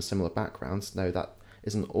comes from a similar background. No, that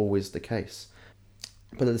isn't always the case.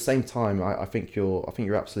 But at the same time, I think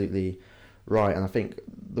you're absolutely right, and I think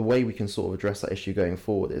the way we can sort of address that issue going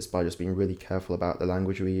forward is by just being really careful about the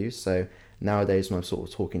language we use. So nowadays, when I'm sort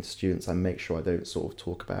of talking to students, I make sure I don't sort of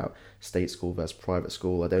talk about state school versus private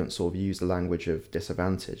school. I don't sort of use the language of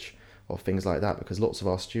disadvantage or things like that, because lots of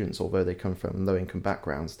our students, although they come from low-income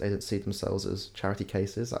backgrounds, they don't see themselves as charity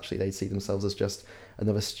cases. Actually, they see themselves as just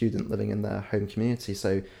another student living in their home community.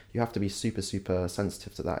 So you have to be super, super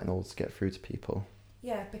sensitive to that in order to get through to people.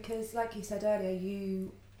 Yeah, because like you said earlier,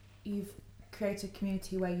 you've created a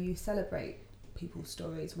community where you celebrate people's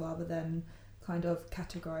stories rather than kind of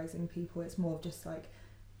categorising people. It's more of just like,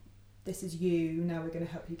 this is you, now we're going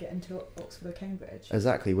to help you get into Oxford or Cambridge.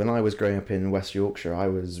 Exactly. When I was growing up in West Yorkshire, I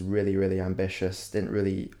was really, really ambitious, didn't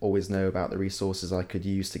really always know about the resources I could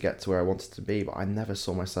use to get to where I wanted to be, but I never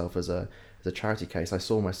saw myself as a charity case. I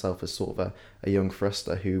saw myself as sort of a young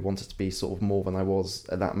thruster who wanted to be sort of more than I was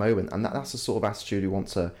at that moment, and that's the sort of attitude we want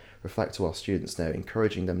to reflect to our students now,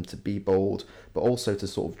 encouraging them to be bold, but also to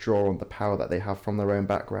sort of draw on the power that they have from their own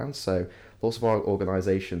background. So lots of our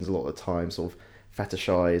organisations a lot of the time sort of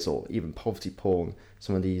fetishize or even poverty porn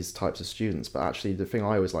some of these types of students, but actually the thing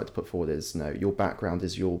I always like to put forward is, your background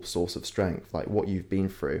is your source of strength. Like, what you've been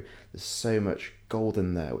through, there's so much gold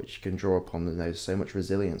in there which you can draw upon, and there's so much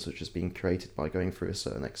resilience which has been created by going through a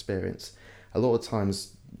certain experience. A lot of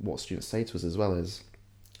times what students say to us as well is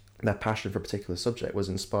their passion for a particular subject was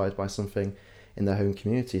inspired by something in their home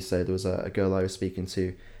community. So there was a girl I was speaking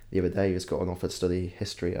to the other day who's got an offer to study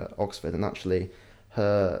history at Oxford, and actually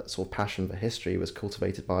her sort of passion for history was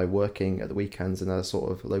cultivated by working at the weekends in a sort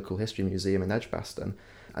of local history museum in Edgbaston.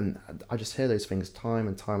 And I just hear those things time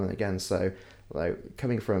and again. So like,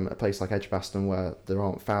 coming from a place like Edgbaston where there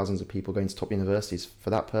aren't thousands of people going to top universities,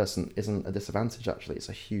 for that person isn't a disadvantage. Actually, it's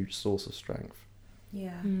a huge source of strength.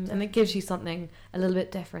 Yeah. And it gives you something a little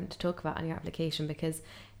bit different to talk about in your application, because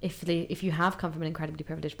if you have come from an incredibly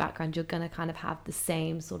privileged background, you're going to kind of have the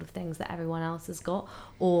same sort of things that everyone else has got,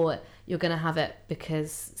 or you're going to have it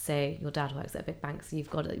because, say, your dad works at a big bank, so you've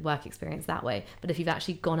got a work experience that way. But if you've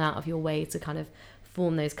actually gone out of your way to kind of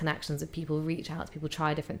form those connections with people, reach out to people,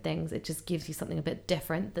 try different things, it just gives you something a bit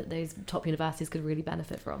different that those top universities could really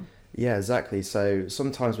benefit from. Yeah, exactly. So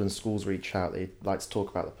sometimes when schools reach out, they like to talk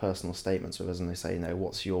about the personal statements with us, and they say,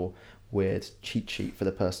 what's your weird cheat sheet for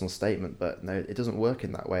the personal statement? But no, it doesn't work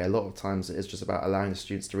in that way. A lot of times it is just about allowing the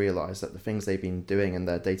students to realise that the things they've been doing in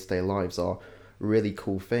their day-to-day lives are really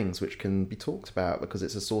cool things which can be talked about because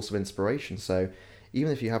it's a source of inspiration. So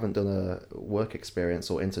even if you haven't done a work experience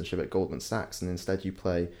or internship at Goldman Sachs and instead you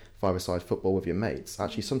play five-a-side football with your mates,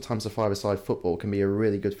 actually sometimes a five-a-side football can be a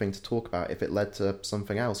really good thing to talk about if it led to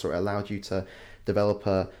something else or it allowed you to develop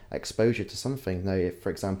a exposure to something. If, for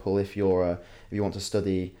example, if you want to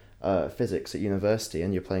study physics at university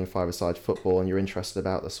and you're playing five-a-side football and you're interested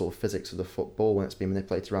about the sort of physics of the football when it's being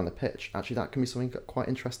manipulated around the pitch, actually that can be something quite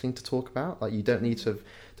interesting to talk about. Like, you don't need to have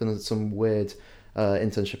done some weird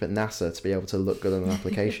internship at NASA to be able to look good on an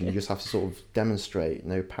application. You just have to sort of demonstrate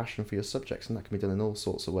passion for your subjects, and that can be done in all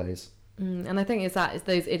sorts of ways. And I think it's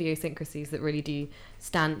those idiosyncrasies that really do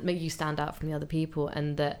make you stand out from the other people,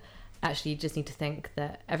 and that actually you just need to think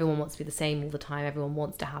that everyone wants to be the same all the time. Everyone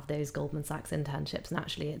wants to have those Goldman Sachs internships, and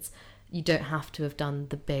actually it's you don't have to have done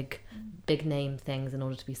the big name things in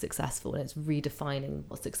order to be successful, and it's redefining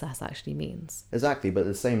what success actually means. Exactly, but at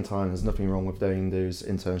the same time, there's nothing wrong with doing those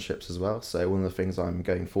internships as well. So one of the things I'm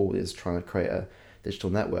going forward is trying to create a digital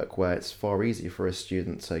network where it's far easier for a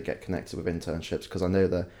student to get connected with internships, because I know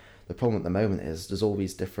the problem at the moment is there's all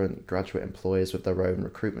these different graduate employers with their own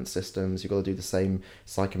recruitment systems. You've got to do the same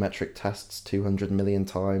psychometric tests 200 million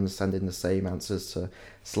times, send in the same answers to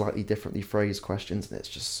slightly differently phrased questions, and it's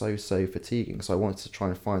just so fatiguing. So I wanted to try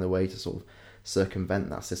and find a way to sort of circumvent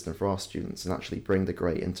that system for our students and actually bring the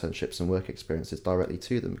great internships and work experiences directly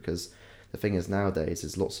to them, because the thing is nowadays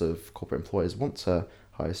is lots of corporate employers want to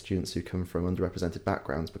hire students who come from underrepresented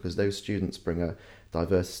backgrounds, because those students bring a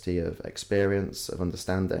diversity of experience, of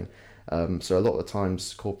understanding. So a lot of the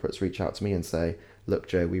times corporates reach out to me and say, look,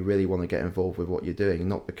 Joe, we really want to get involved with what you're doing,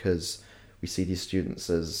 not because we see these students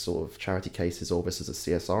as sort of charity cases or this as a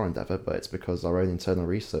CSR endeavour, but it's because our own internal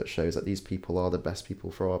research shows that these people are the best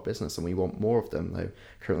people for our business, and we want more of them. Though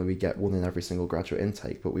currently we get 1 in every single graduate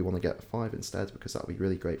intake, but we want to get 5 instead, because that would be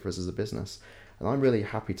really great for us as a business. And I'm really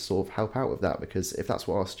happy to sort of help out with that, because if that's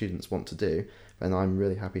what our students want to do, then I'm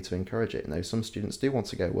really happy to encourage it. You know, some students do want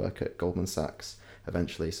to go work at Goldman Sachs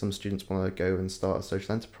eventually. Some students want to go and start a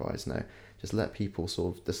social enterprise. You know, just let people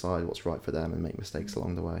sort of decide what's right for them and make mistakes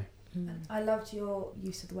along the way. I loved your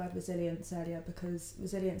use of the word resilience earlier, because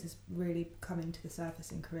resilience is really coming to the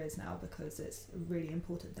surface in careers now, because it's a really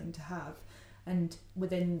important thing to have. And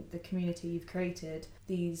within the community you've created,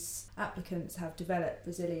 these applicants have developed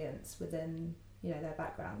resilience within, you know, their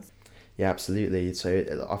backgrounds. Yeah, absolutely.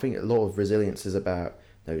 So I think a lot of resilience is about,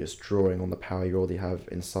 you know, just drawing on the power you already have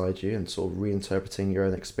inside you and sort of reinterpreting your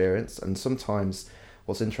own experience. And sometimes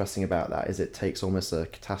what's interesting about that is it takes almost a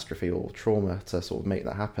catastrophe or trauma to sort of make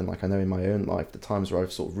that happen. Like I know in my own life, the times where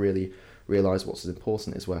I've sort of really realised what's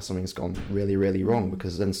important is where something's gone really, really wrong,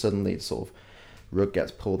 because then suddenly the sort of rug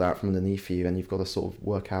gets pulled out from underneath you and you've got to sort of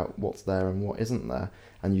work out what's there and what isn't there.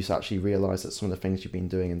 And you actually realise that some of the things you've been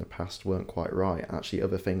doing in the past weren't quite right. And actually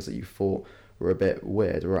other things that you thought were a bit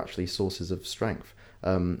weird are actually sources of strength.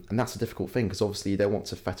 And that's a difficult thing, because obviously you don't want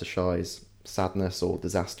to fetishise sadness or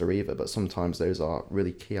disaster either, but sometimes those are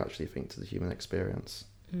really key, actually, I think, to the human experience.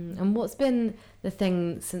 And what's been the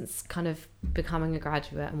thing since kind of becoming a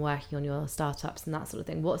graduate and working on your startups and that sort of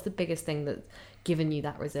thing? What's the biggest thing that's given you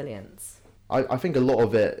that resilience? I think a lot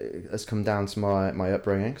of it has come down to my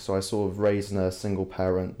upbringing. So I sort of raised in a single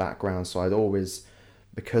parent background, so I'd always,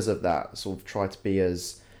 because of that, sort of try to be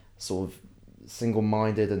as sort of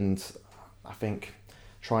single-minded and I think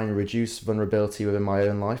try and reduce vulnerability within my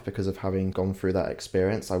own life. Because of having gone through that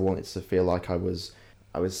experience, I wanted to feel like I was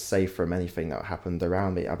safe from anything that happened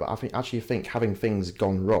around me. But I think having things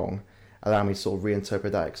gone wrong allowed me to sort of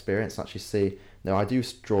reinterpret that experience and actually see, no, I do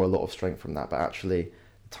draw a lot of strength from that, but actually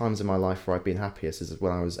times in my life where I've been happiest is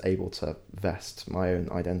when I was able to vest my own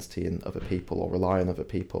identity in other people or rely on other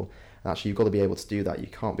people. And actually, you've got to be able to do that. You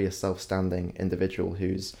can't be a self-standing individual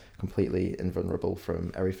who's completely invulnerable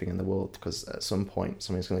from everything in the world, because at some point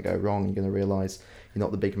something's going to go wrong. You're going to realise you're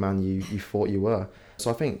not the big man you thought you were. So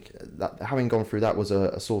I think that having gone through that was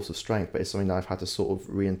a source of strength, but it's something that I've had to sort of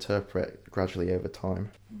reinterpret gradually over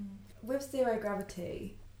time. With zero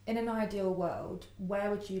gravity, in an ideal world, where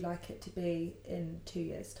would you like it to be in 2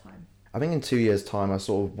 years' time? I think in 2 years' time, I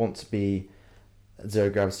sort of want to be zero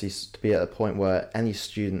gravity to be at a point where any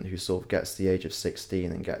student who sort of gets to the age of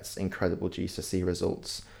 16 and gets incredible GCSE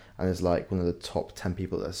results and is like one of the top 10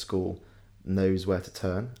 people at their school knows where to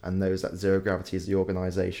turn and knows that zero gravity is the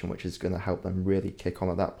organisation which is going to help them really kick on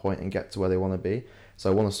at that point and get to where they want to be.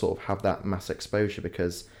 So I want to sort of have that mass exposure,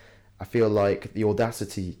 because I feel like the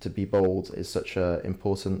audacity to be bold is such an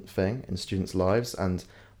important thing in students' lives, and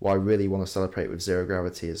what I really want to celebrate with zero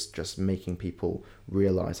gravity is just making people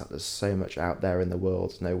realise that there's so much out there in the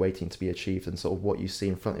world, waiting to be achieved, and sort of what you see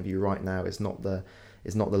in front of you right now is not the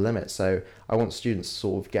limit. So I want students to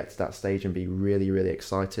sort of get to that stage and be really, really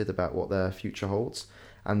excited about what their future holds,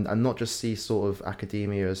 and not just see sort of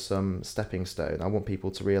academia as some stepping stone. I want people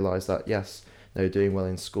to realise that, yes, doing well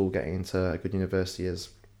in school, getting into a good university is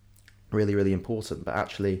really, really important, but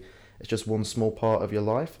actually it's just one small part of your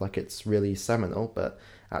life. Like, it's really seminal, but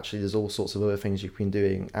actually there's all sorts of other things you've been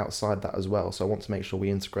doing outside that as well. So I want to make sure we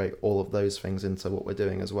integrate all of those things into what we're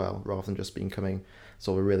doing as well, rather than just becoming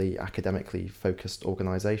sort of a really academically focused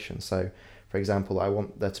organisation. So, for example, I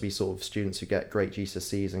want there to be sort of students who get great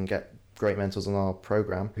GCSEs and get great mentors on our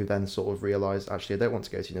programme who then sort of realise, actually, I don't want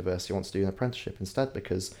to go to university, I want to do an apprenticeship instead,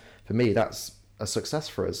 because for me that's a success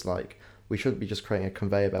for us. Like, we shouldn't be just creating a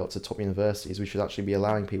conveyor belt to top universities. We should actually be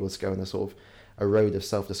allowing people to go on a sort of a road of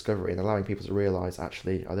self-discovery and allowing people to realise,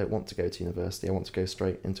 actually, I don't want to go to university, I want to go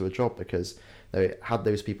straight into a job. Because had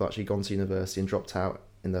those people actually gone to university and dropped out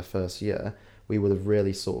in their first year, we would have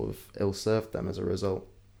really sort of ill-served them as a result.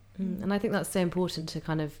 And I think that's so important to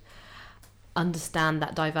kind of understand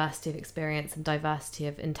that diversity of experience and diversity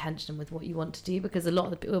of intention with what you want to do, because a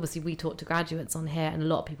lot of the, obviously we talk to graduates on here, and a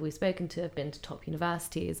lot of people we've spoken to have been to top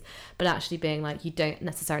universities, but actually being like, you don't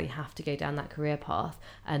necessarily have to go down that career path,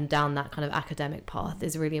 and down that kind of academic path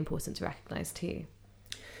is really important to recognise too.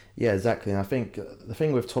 Yeah, exactly. And I think the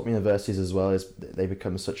thing with top universities as well is they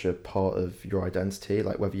become such a part of your identity,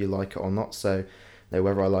 like whether you like it or not. So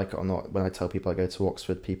whether I like it or not, when I tell people I go to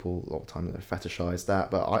Oxford, people all the time fetishise that,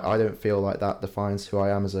 but I don't feel like that defines who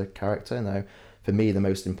I am as a character. No, for me, the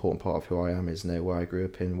most important part of who I am is where I grew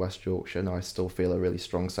up in West Yorkshire, and I still feel a really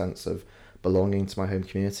strong sense of belonging to my home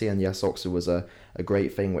community. And yes, Oxford was a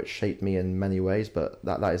great thing which shaped me in many ways, but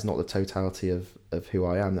that is not the totality of who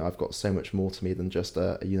I am. I've got so much more to me than just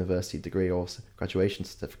a university degree or graduation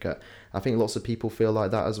certificate. I think lots of people feel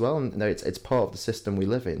like that as well, and it's part of the system we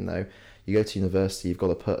live in. You go to university, you've got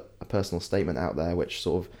to put a personal statement out there which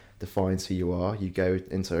sort of defines who you are. You go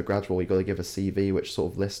into a grad role, you've got to give a CV which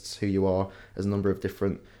sort of lists who you are as a number of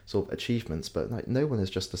different sort of achievements, but no one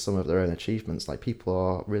is just the sum of their own achievements. People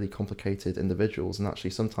are really complicated individuals, and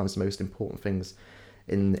actually sometimes the most important things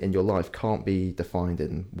in your life can't be defined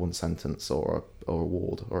in one sentence or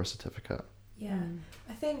award or a certificate. Yeah,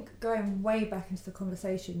 I think going way back into the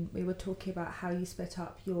conversation, we were talking about how you split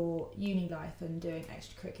up your uni life and doing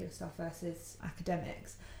extracurricular stuff versus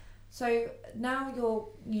academics. So now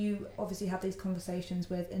you obviously have these conversations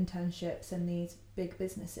with internships and these big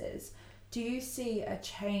businesses. Do you see a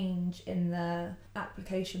change in the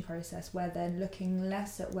application process where they're looking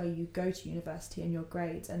less at where you go to university and your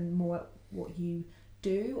grades and more at what you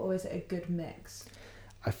do, or is it a good mix?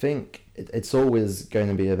 I think it's always going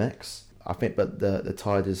to be a mix. I think, but the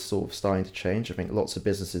tide is sort of starting to change. I think lots of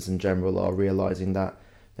businesses in general are realising that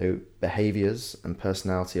behaviours and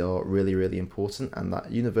personality are really, really important, and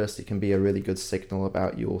that university can be a really good signal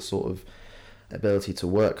about your sort of ability to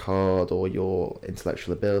work hard or your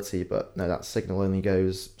intellectual ability, but that signal only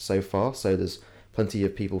goes so far. So there's plenty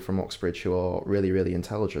of people from Oxbridge who are really, really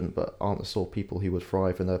intelligent but aren't the sort of people who would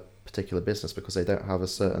thrive in a particular business because they don't have a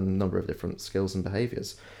certain number of different skills and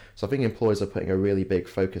behaviours. So I think employers are putting a really big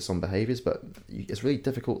focus on behaviours, but it's really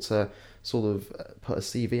difficult to sort of put a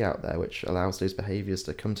CV out there which allows those behaviours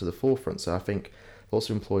to come to the forefront. So I think lots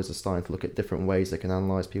of employers are starting to look at different ways they can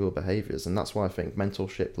analyse people's behaviours, and that's why I think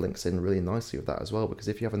mentorship links in really nicely with that as well, because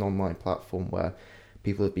if you have an online platform where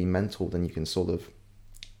people have been mentored and you can sort of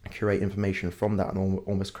curate information from that and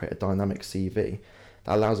almost create a dynamic CV,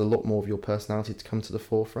 that allows a lot more of your personality to come to the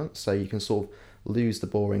forefront. So you can sort of lose the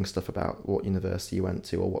boring stuff about what university you went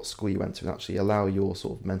to or what school you went to, and actually allow your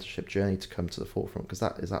sort of mentorship journey to come to the forefront, because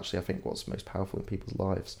that is actually, I think, what's most powerful in people's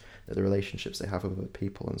lives, the relationships they have with other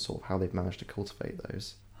people and sort of how they've managed to cultivate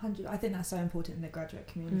those. I think that's so important in the graduate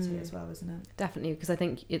community as well, isn't it? Definitely, because I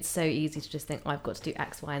think it's so easy to just think, I've got to do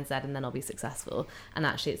X, Y, and Z and then I'll be successful. And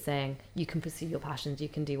actually it's saying you can pursue your passions, you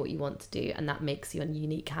can do what you want to do, and that makes you a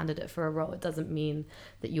unique candidate for a role. It doesn't mean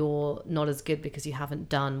that you're not as good because you haven't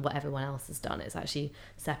done what everyone else has done. It's actually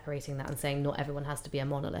separating that and saying not everyone has to be a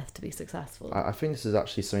monolith to be successful. I think this is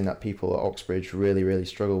actually something that people at Oxbridge really, really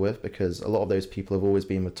struggle with, because a lot of those people have always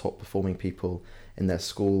been the top performing people in their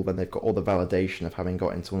school when they've got all the validation of having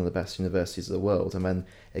got into one of the best universities of the world, and then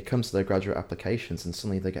it comes to their graduate applications and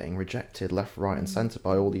suddenly they're getting rejected left, right and centre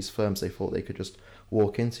by all these firms they thought they could just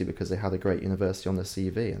walk into because they had a great university on their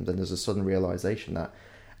CV. And then there's a sudden realisation that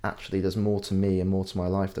actually there's more to me and more to my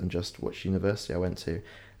life than just which university I went to.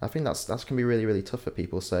 I think that's can be really, really tough for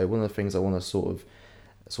people. So one of the things I want to sort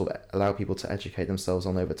of allow people to educate themselves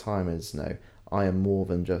on over time is, I am more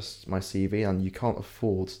than just my CV, and you can't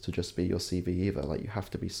afford to just be your CV either. You have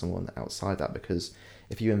to be someone outside that, because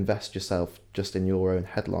if you invest yourself just in your own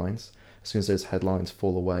headlines, as soon as those headlines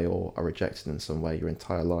fall away or are rejected in some way, your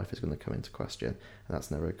entire life is going to come into question, and that's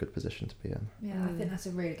never a good position to be in. Yeah, I think that's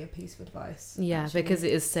a really good piece of advice. Yeah, actually. Because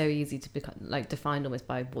it is so easy to become defined almost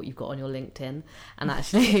by what you've got on your LinkedIn, and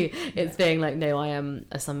actually it's being no, I am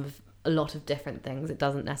a sum of a lot of different things. It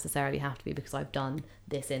doesn't necessarily have to be because I've done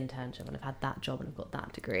this internship and I've had that job and I've got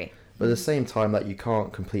that degree. But at the same time, you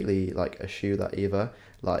can't completely eschew that either.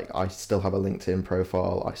 I still have a LinkedIn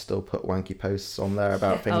profile. I still put wanky posts on there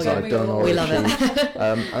about things I've done or we achieved. Love it.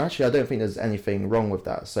 And actually, I don't think there's anything wrong with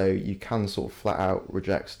that. So you can sort of flat out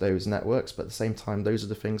reject those networks, but at the same time, those are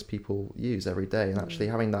the things people use every day. And actually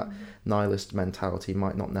having that nihilist mentality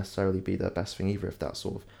might not necessarily be the best thing either, if that's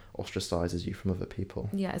sort of ostracises you from other people.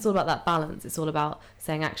 Yeah, it's all about that balance. It's all about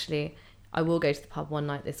saying, actually, I will go to the pub one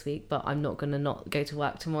night this week, but I'm not going to not go to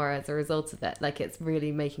work tomorrow as a result of it. Like, it's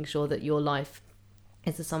really making sure that your life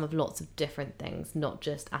is the sum of lots of different things, not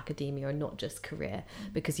just academia or not just career,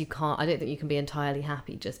 because I don't think you can be entirely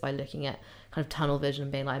happy just by looking at kind of tunnel vision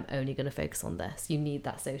and being like, I'm only going to focus on this. You need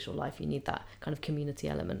that social life, you need that kind of community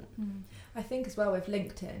element. I think as well with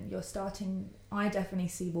LinkedIn, I definitely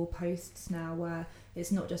see more posts now where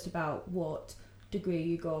it's not just about what degree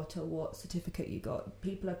you got or what certificate you got.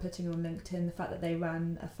 People are putting on LinkedIn the fact that they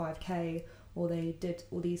ran a 5k or they did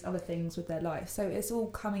all these other things with their life. So it's all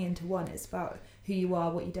coming into one. It's about who you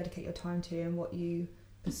are, what you dedicate your time to, and what you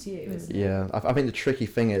pursue, isn't it? Yeah, I think the tricky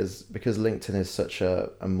thing is, because LinkedIn is such a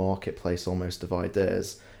marketplace almost of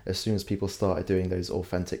ideas, as soon as people started doing those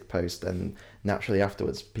authentic posts, then naturally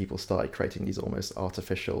afterwards people started creating these almost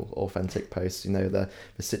artificial authentic posts, the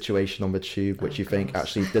situation on the tube, which think,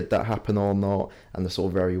 actually, did that happen or not, and the sort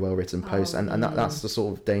of very well written posts. And that's the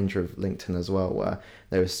sort of danger of LinkedIn as well, where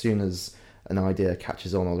as soon as an idea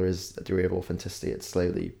catches on or there is a degree of authenticity, it's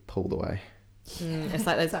slowly pulled away. It's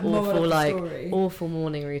like those awful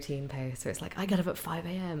morning routine posts where it's like, I got up at 5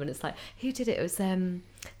 a.m. and it's like, who did it? It was the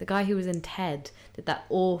guy who was in TED did that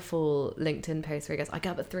awful LinkedIn post where he goes, I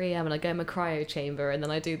get up at 3 a.m. and I go in my cryo chamber and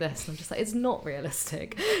then I do this, and I'm just like, it's not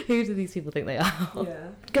realistic. Who do these people think they are? Yeah.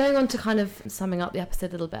 Going on to kind of summing up the episode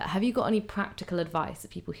a little bit, have you got any practical advice for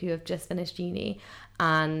people who have just finished uni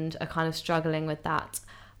and are kind of struggling with that,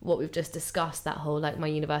 what we've just discussed, that whole like, my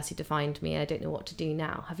university defined me, I don't know what to do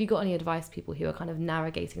now? Have you got any advice for people who are kind of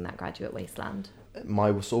navigating that graduate wasteland?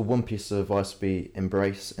 My sort of one piece of advice would be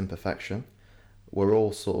embrace imperfection. We're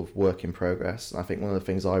all sort of work in progress. And I think one of the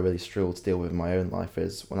things I really struggled to deal with in my own life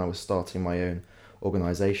is when I was starting my own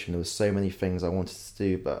organisation, there was so many things I wanted to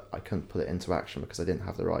do, but I couldn't put it into action because I didn't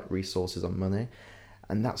have the right resources or money.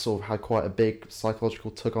 And that sort of had quite a big psychological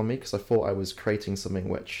tug on me, because I thought I was creating something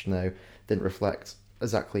which didn't reflect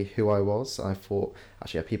exactly who I was. I thought,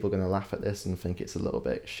 actually, are people going to laugh at this and think it's a little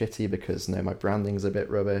bit shitty because my branding's a bit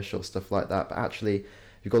rubbish or stuff like that? But actually,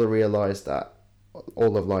 you've got to realise that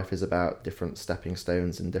all of life is about different stepping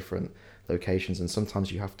stones in different locations, and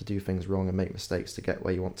sometimes you have to do things wrong and make mistakes to get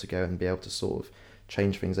where you want to go and be able to sort of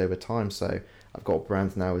change things over time. So I've got a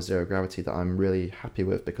brand now with Zero Gravity that I'm really happy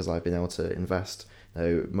with, because I've been able to invest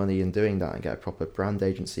money in doing that and get a proper brand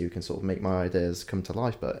agency who can sort of make my ideas come to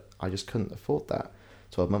life. But I just couldn't afford that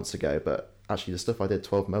 12 months ago. But actually the stuff I did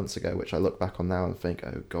 12 months ago, which I look back on now and think,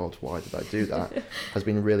 oh God, why did I do that, has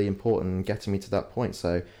been really important in getting me to that point.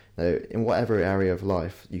 So in whatever area of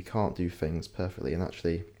life, you can't do things perfectly, and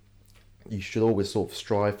actually you should always sort of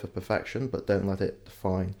strive for perfection, but don't let it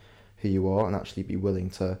define who you are, and actually be willing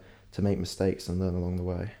to make mistakes and learn along the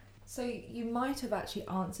way. So you might have actually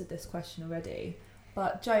answered this question already,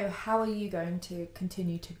 but Joe, how are you going to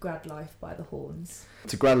continue to grad life by the horns?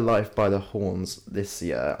 To grad life by the horns this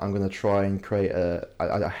year, I'm going to try and create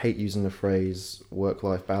I hate using the phrase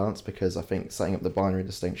work-life balance, because I think setting up the binary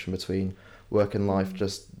distinction between work and life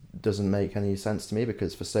just doesn't make any sense to me,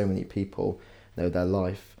 because for so many people, their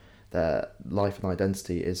life and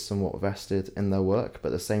identity is somewhat vested in their work. But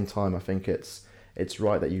at the same time, I think it's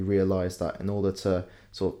right that you realise that in order to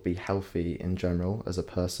sort of be healthy in general as a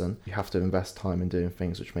person, you have to invest time in doing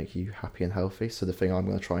things which make you happy and healthy. So the thing I'm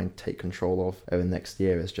going to try and take control of over the next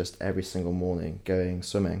year is just every single morning going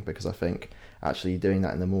swimming, because I think actually doing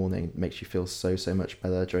that in the morning makes you feel so much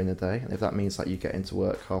better during the day. And if that means that you get into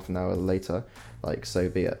work half an hour later, like, so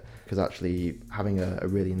be it, because actually having a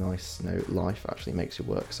really nice life actually makes your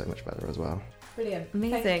work so much better as well. Brilliant.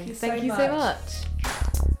 Amazing. Thank you so much.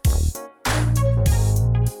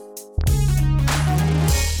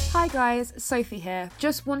 Hi guys, Sophie here.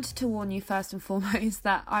 Just wanted to warn you first and foremost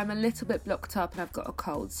that I'm a little bit blocked up and I've got a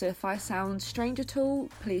cold, so if I sound strange at all,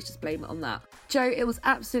 please just blame it on that. Joe, it was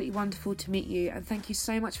absolutely wonderful to meet you, and thank you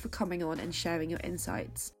so much for coming on and sharing your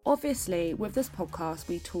insights. Obviously, with this podcast,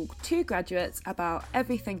 we talk to graduates about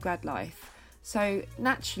everything grad life. So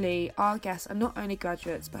naturally, our guests are not only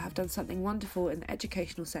graduates but have done something wonderful in the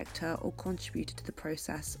educational sector or contributed to the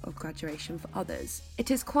process of graduation for others.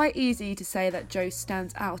 It is quite easy to say that Joe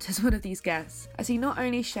stands out as one of these guests, as he not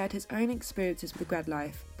only shared his own experiences with grad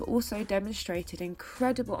life, but also demonstrated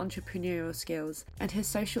incredible entrepreneurial skills and his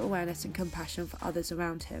social awareness and compassion for others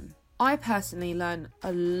around him. I personally learned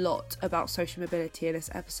a lot about social mobility in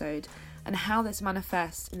this episode and how this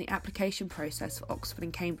manifests in the application process for Oxford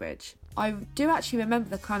and Cambridge. I do actually remember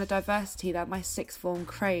the kind of diversity that my sixth form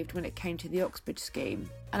craved when it came to the Oxbridge scheme,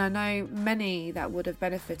 and I know many that would have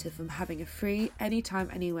benefited from having a free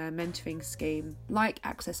anytime anywhere mentoring scheme like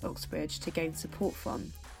Access Oxbridge to gain support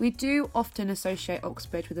from. We do often associate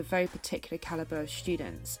Oxbridge with a very particular calibre of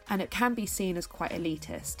students, and it can be seen as quite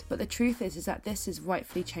elitist, but the truth is that this is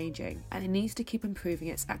rightfully changing, and it needs to keep improving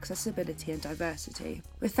its accessibility and diversity.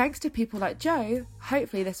 With thanks to people like Joe,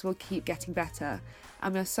 hopefully this will keep getting better,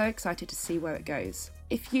 and we're so excited to see where it goes.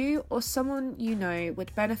 If you or someone you know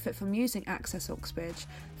would benefit from using Access Oxbridge,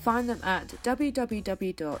 find them at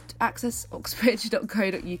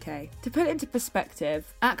www.accessoxbridge.co.uk. To put it into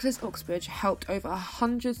perspective, Access Oxbridge helped over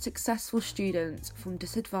 100 successful students from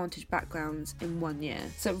disadvantaged backgrounds in 1 year,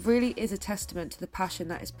 so it really is a testament to the passion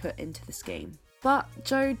that is put into the scheme. But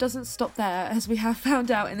Joe doesn't stop there, as we have found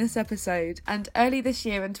out in this episode. And early this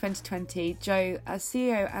year in 2020, Joe, as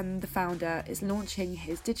CEO and the founder, is launching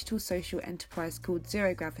his digital social enterprise called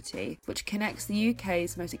Zero Gravity, which connects the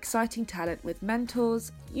UK's most exciting talent with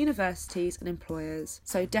mentors, universities and employers.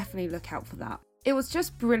 So definitely look out for that. It was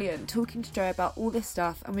just brilliant talking to Joe about all this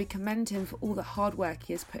stuff, and we commend him for all the hard work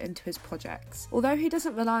he has put into his projects. Although he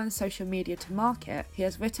doesn't rely on social media to market, he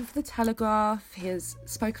has written for The Telegraph, he has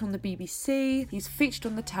spoken on the BBC, he's featured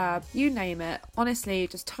on The Tab, you name it. Honestly,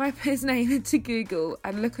 just type his name into Google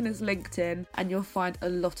and look on his LinkedIn and you'll find a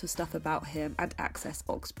lot of stuff about him and Access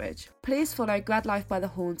Oxbridge. Please follow Grad Life by the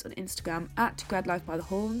Horns on Instagram at Grad Life by the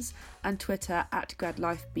Horns and Twitter at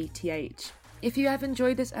GradLifeBTH. If you have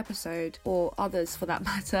enjoyed this episode, or others for that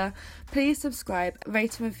matter, please subscribe,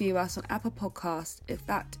 rate and review us on Apple Podcasts if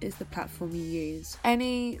that is the platform you use.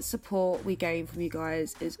 Any support we gain from you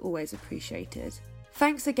guys is always appreciated.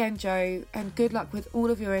 Thanks again, Joe, and good luck with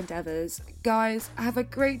all of your endeavours. Guys, have a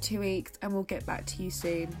great 2 weeks and we'll get back to you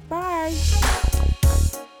soon. Bye!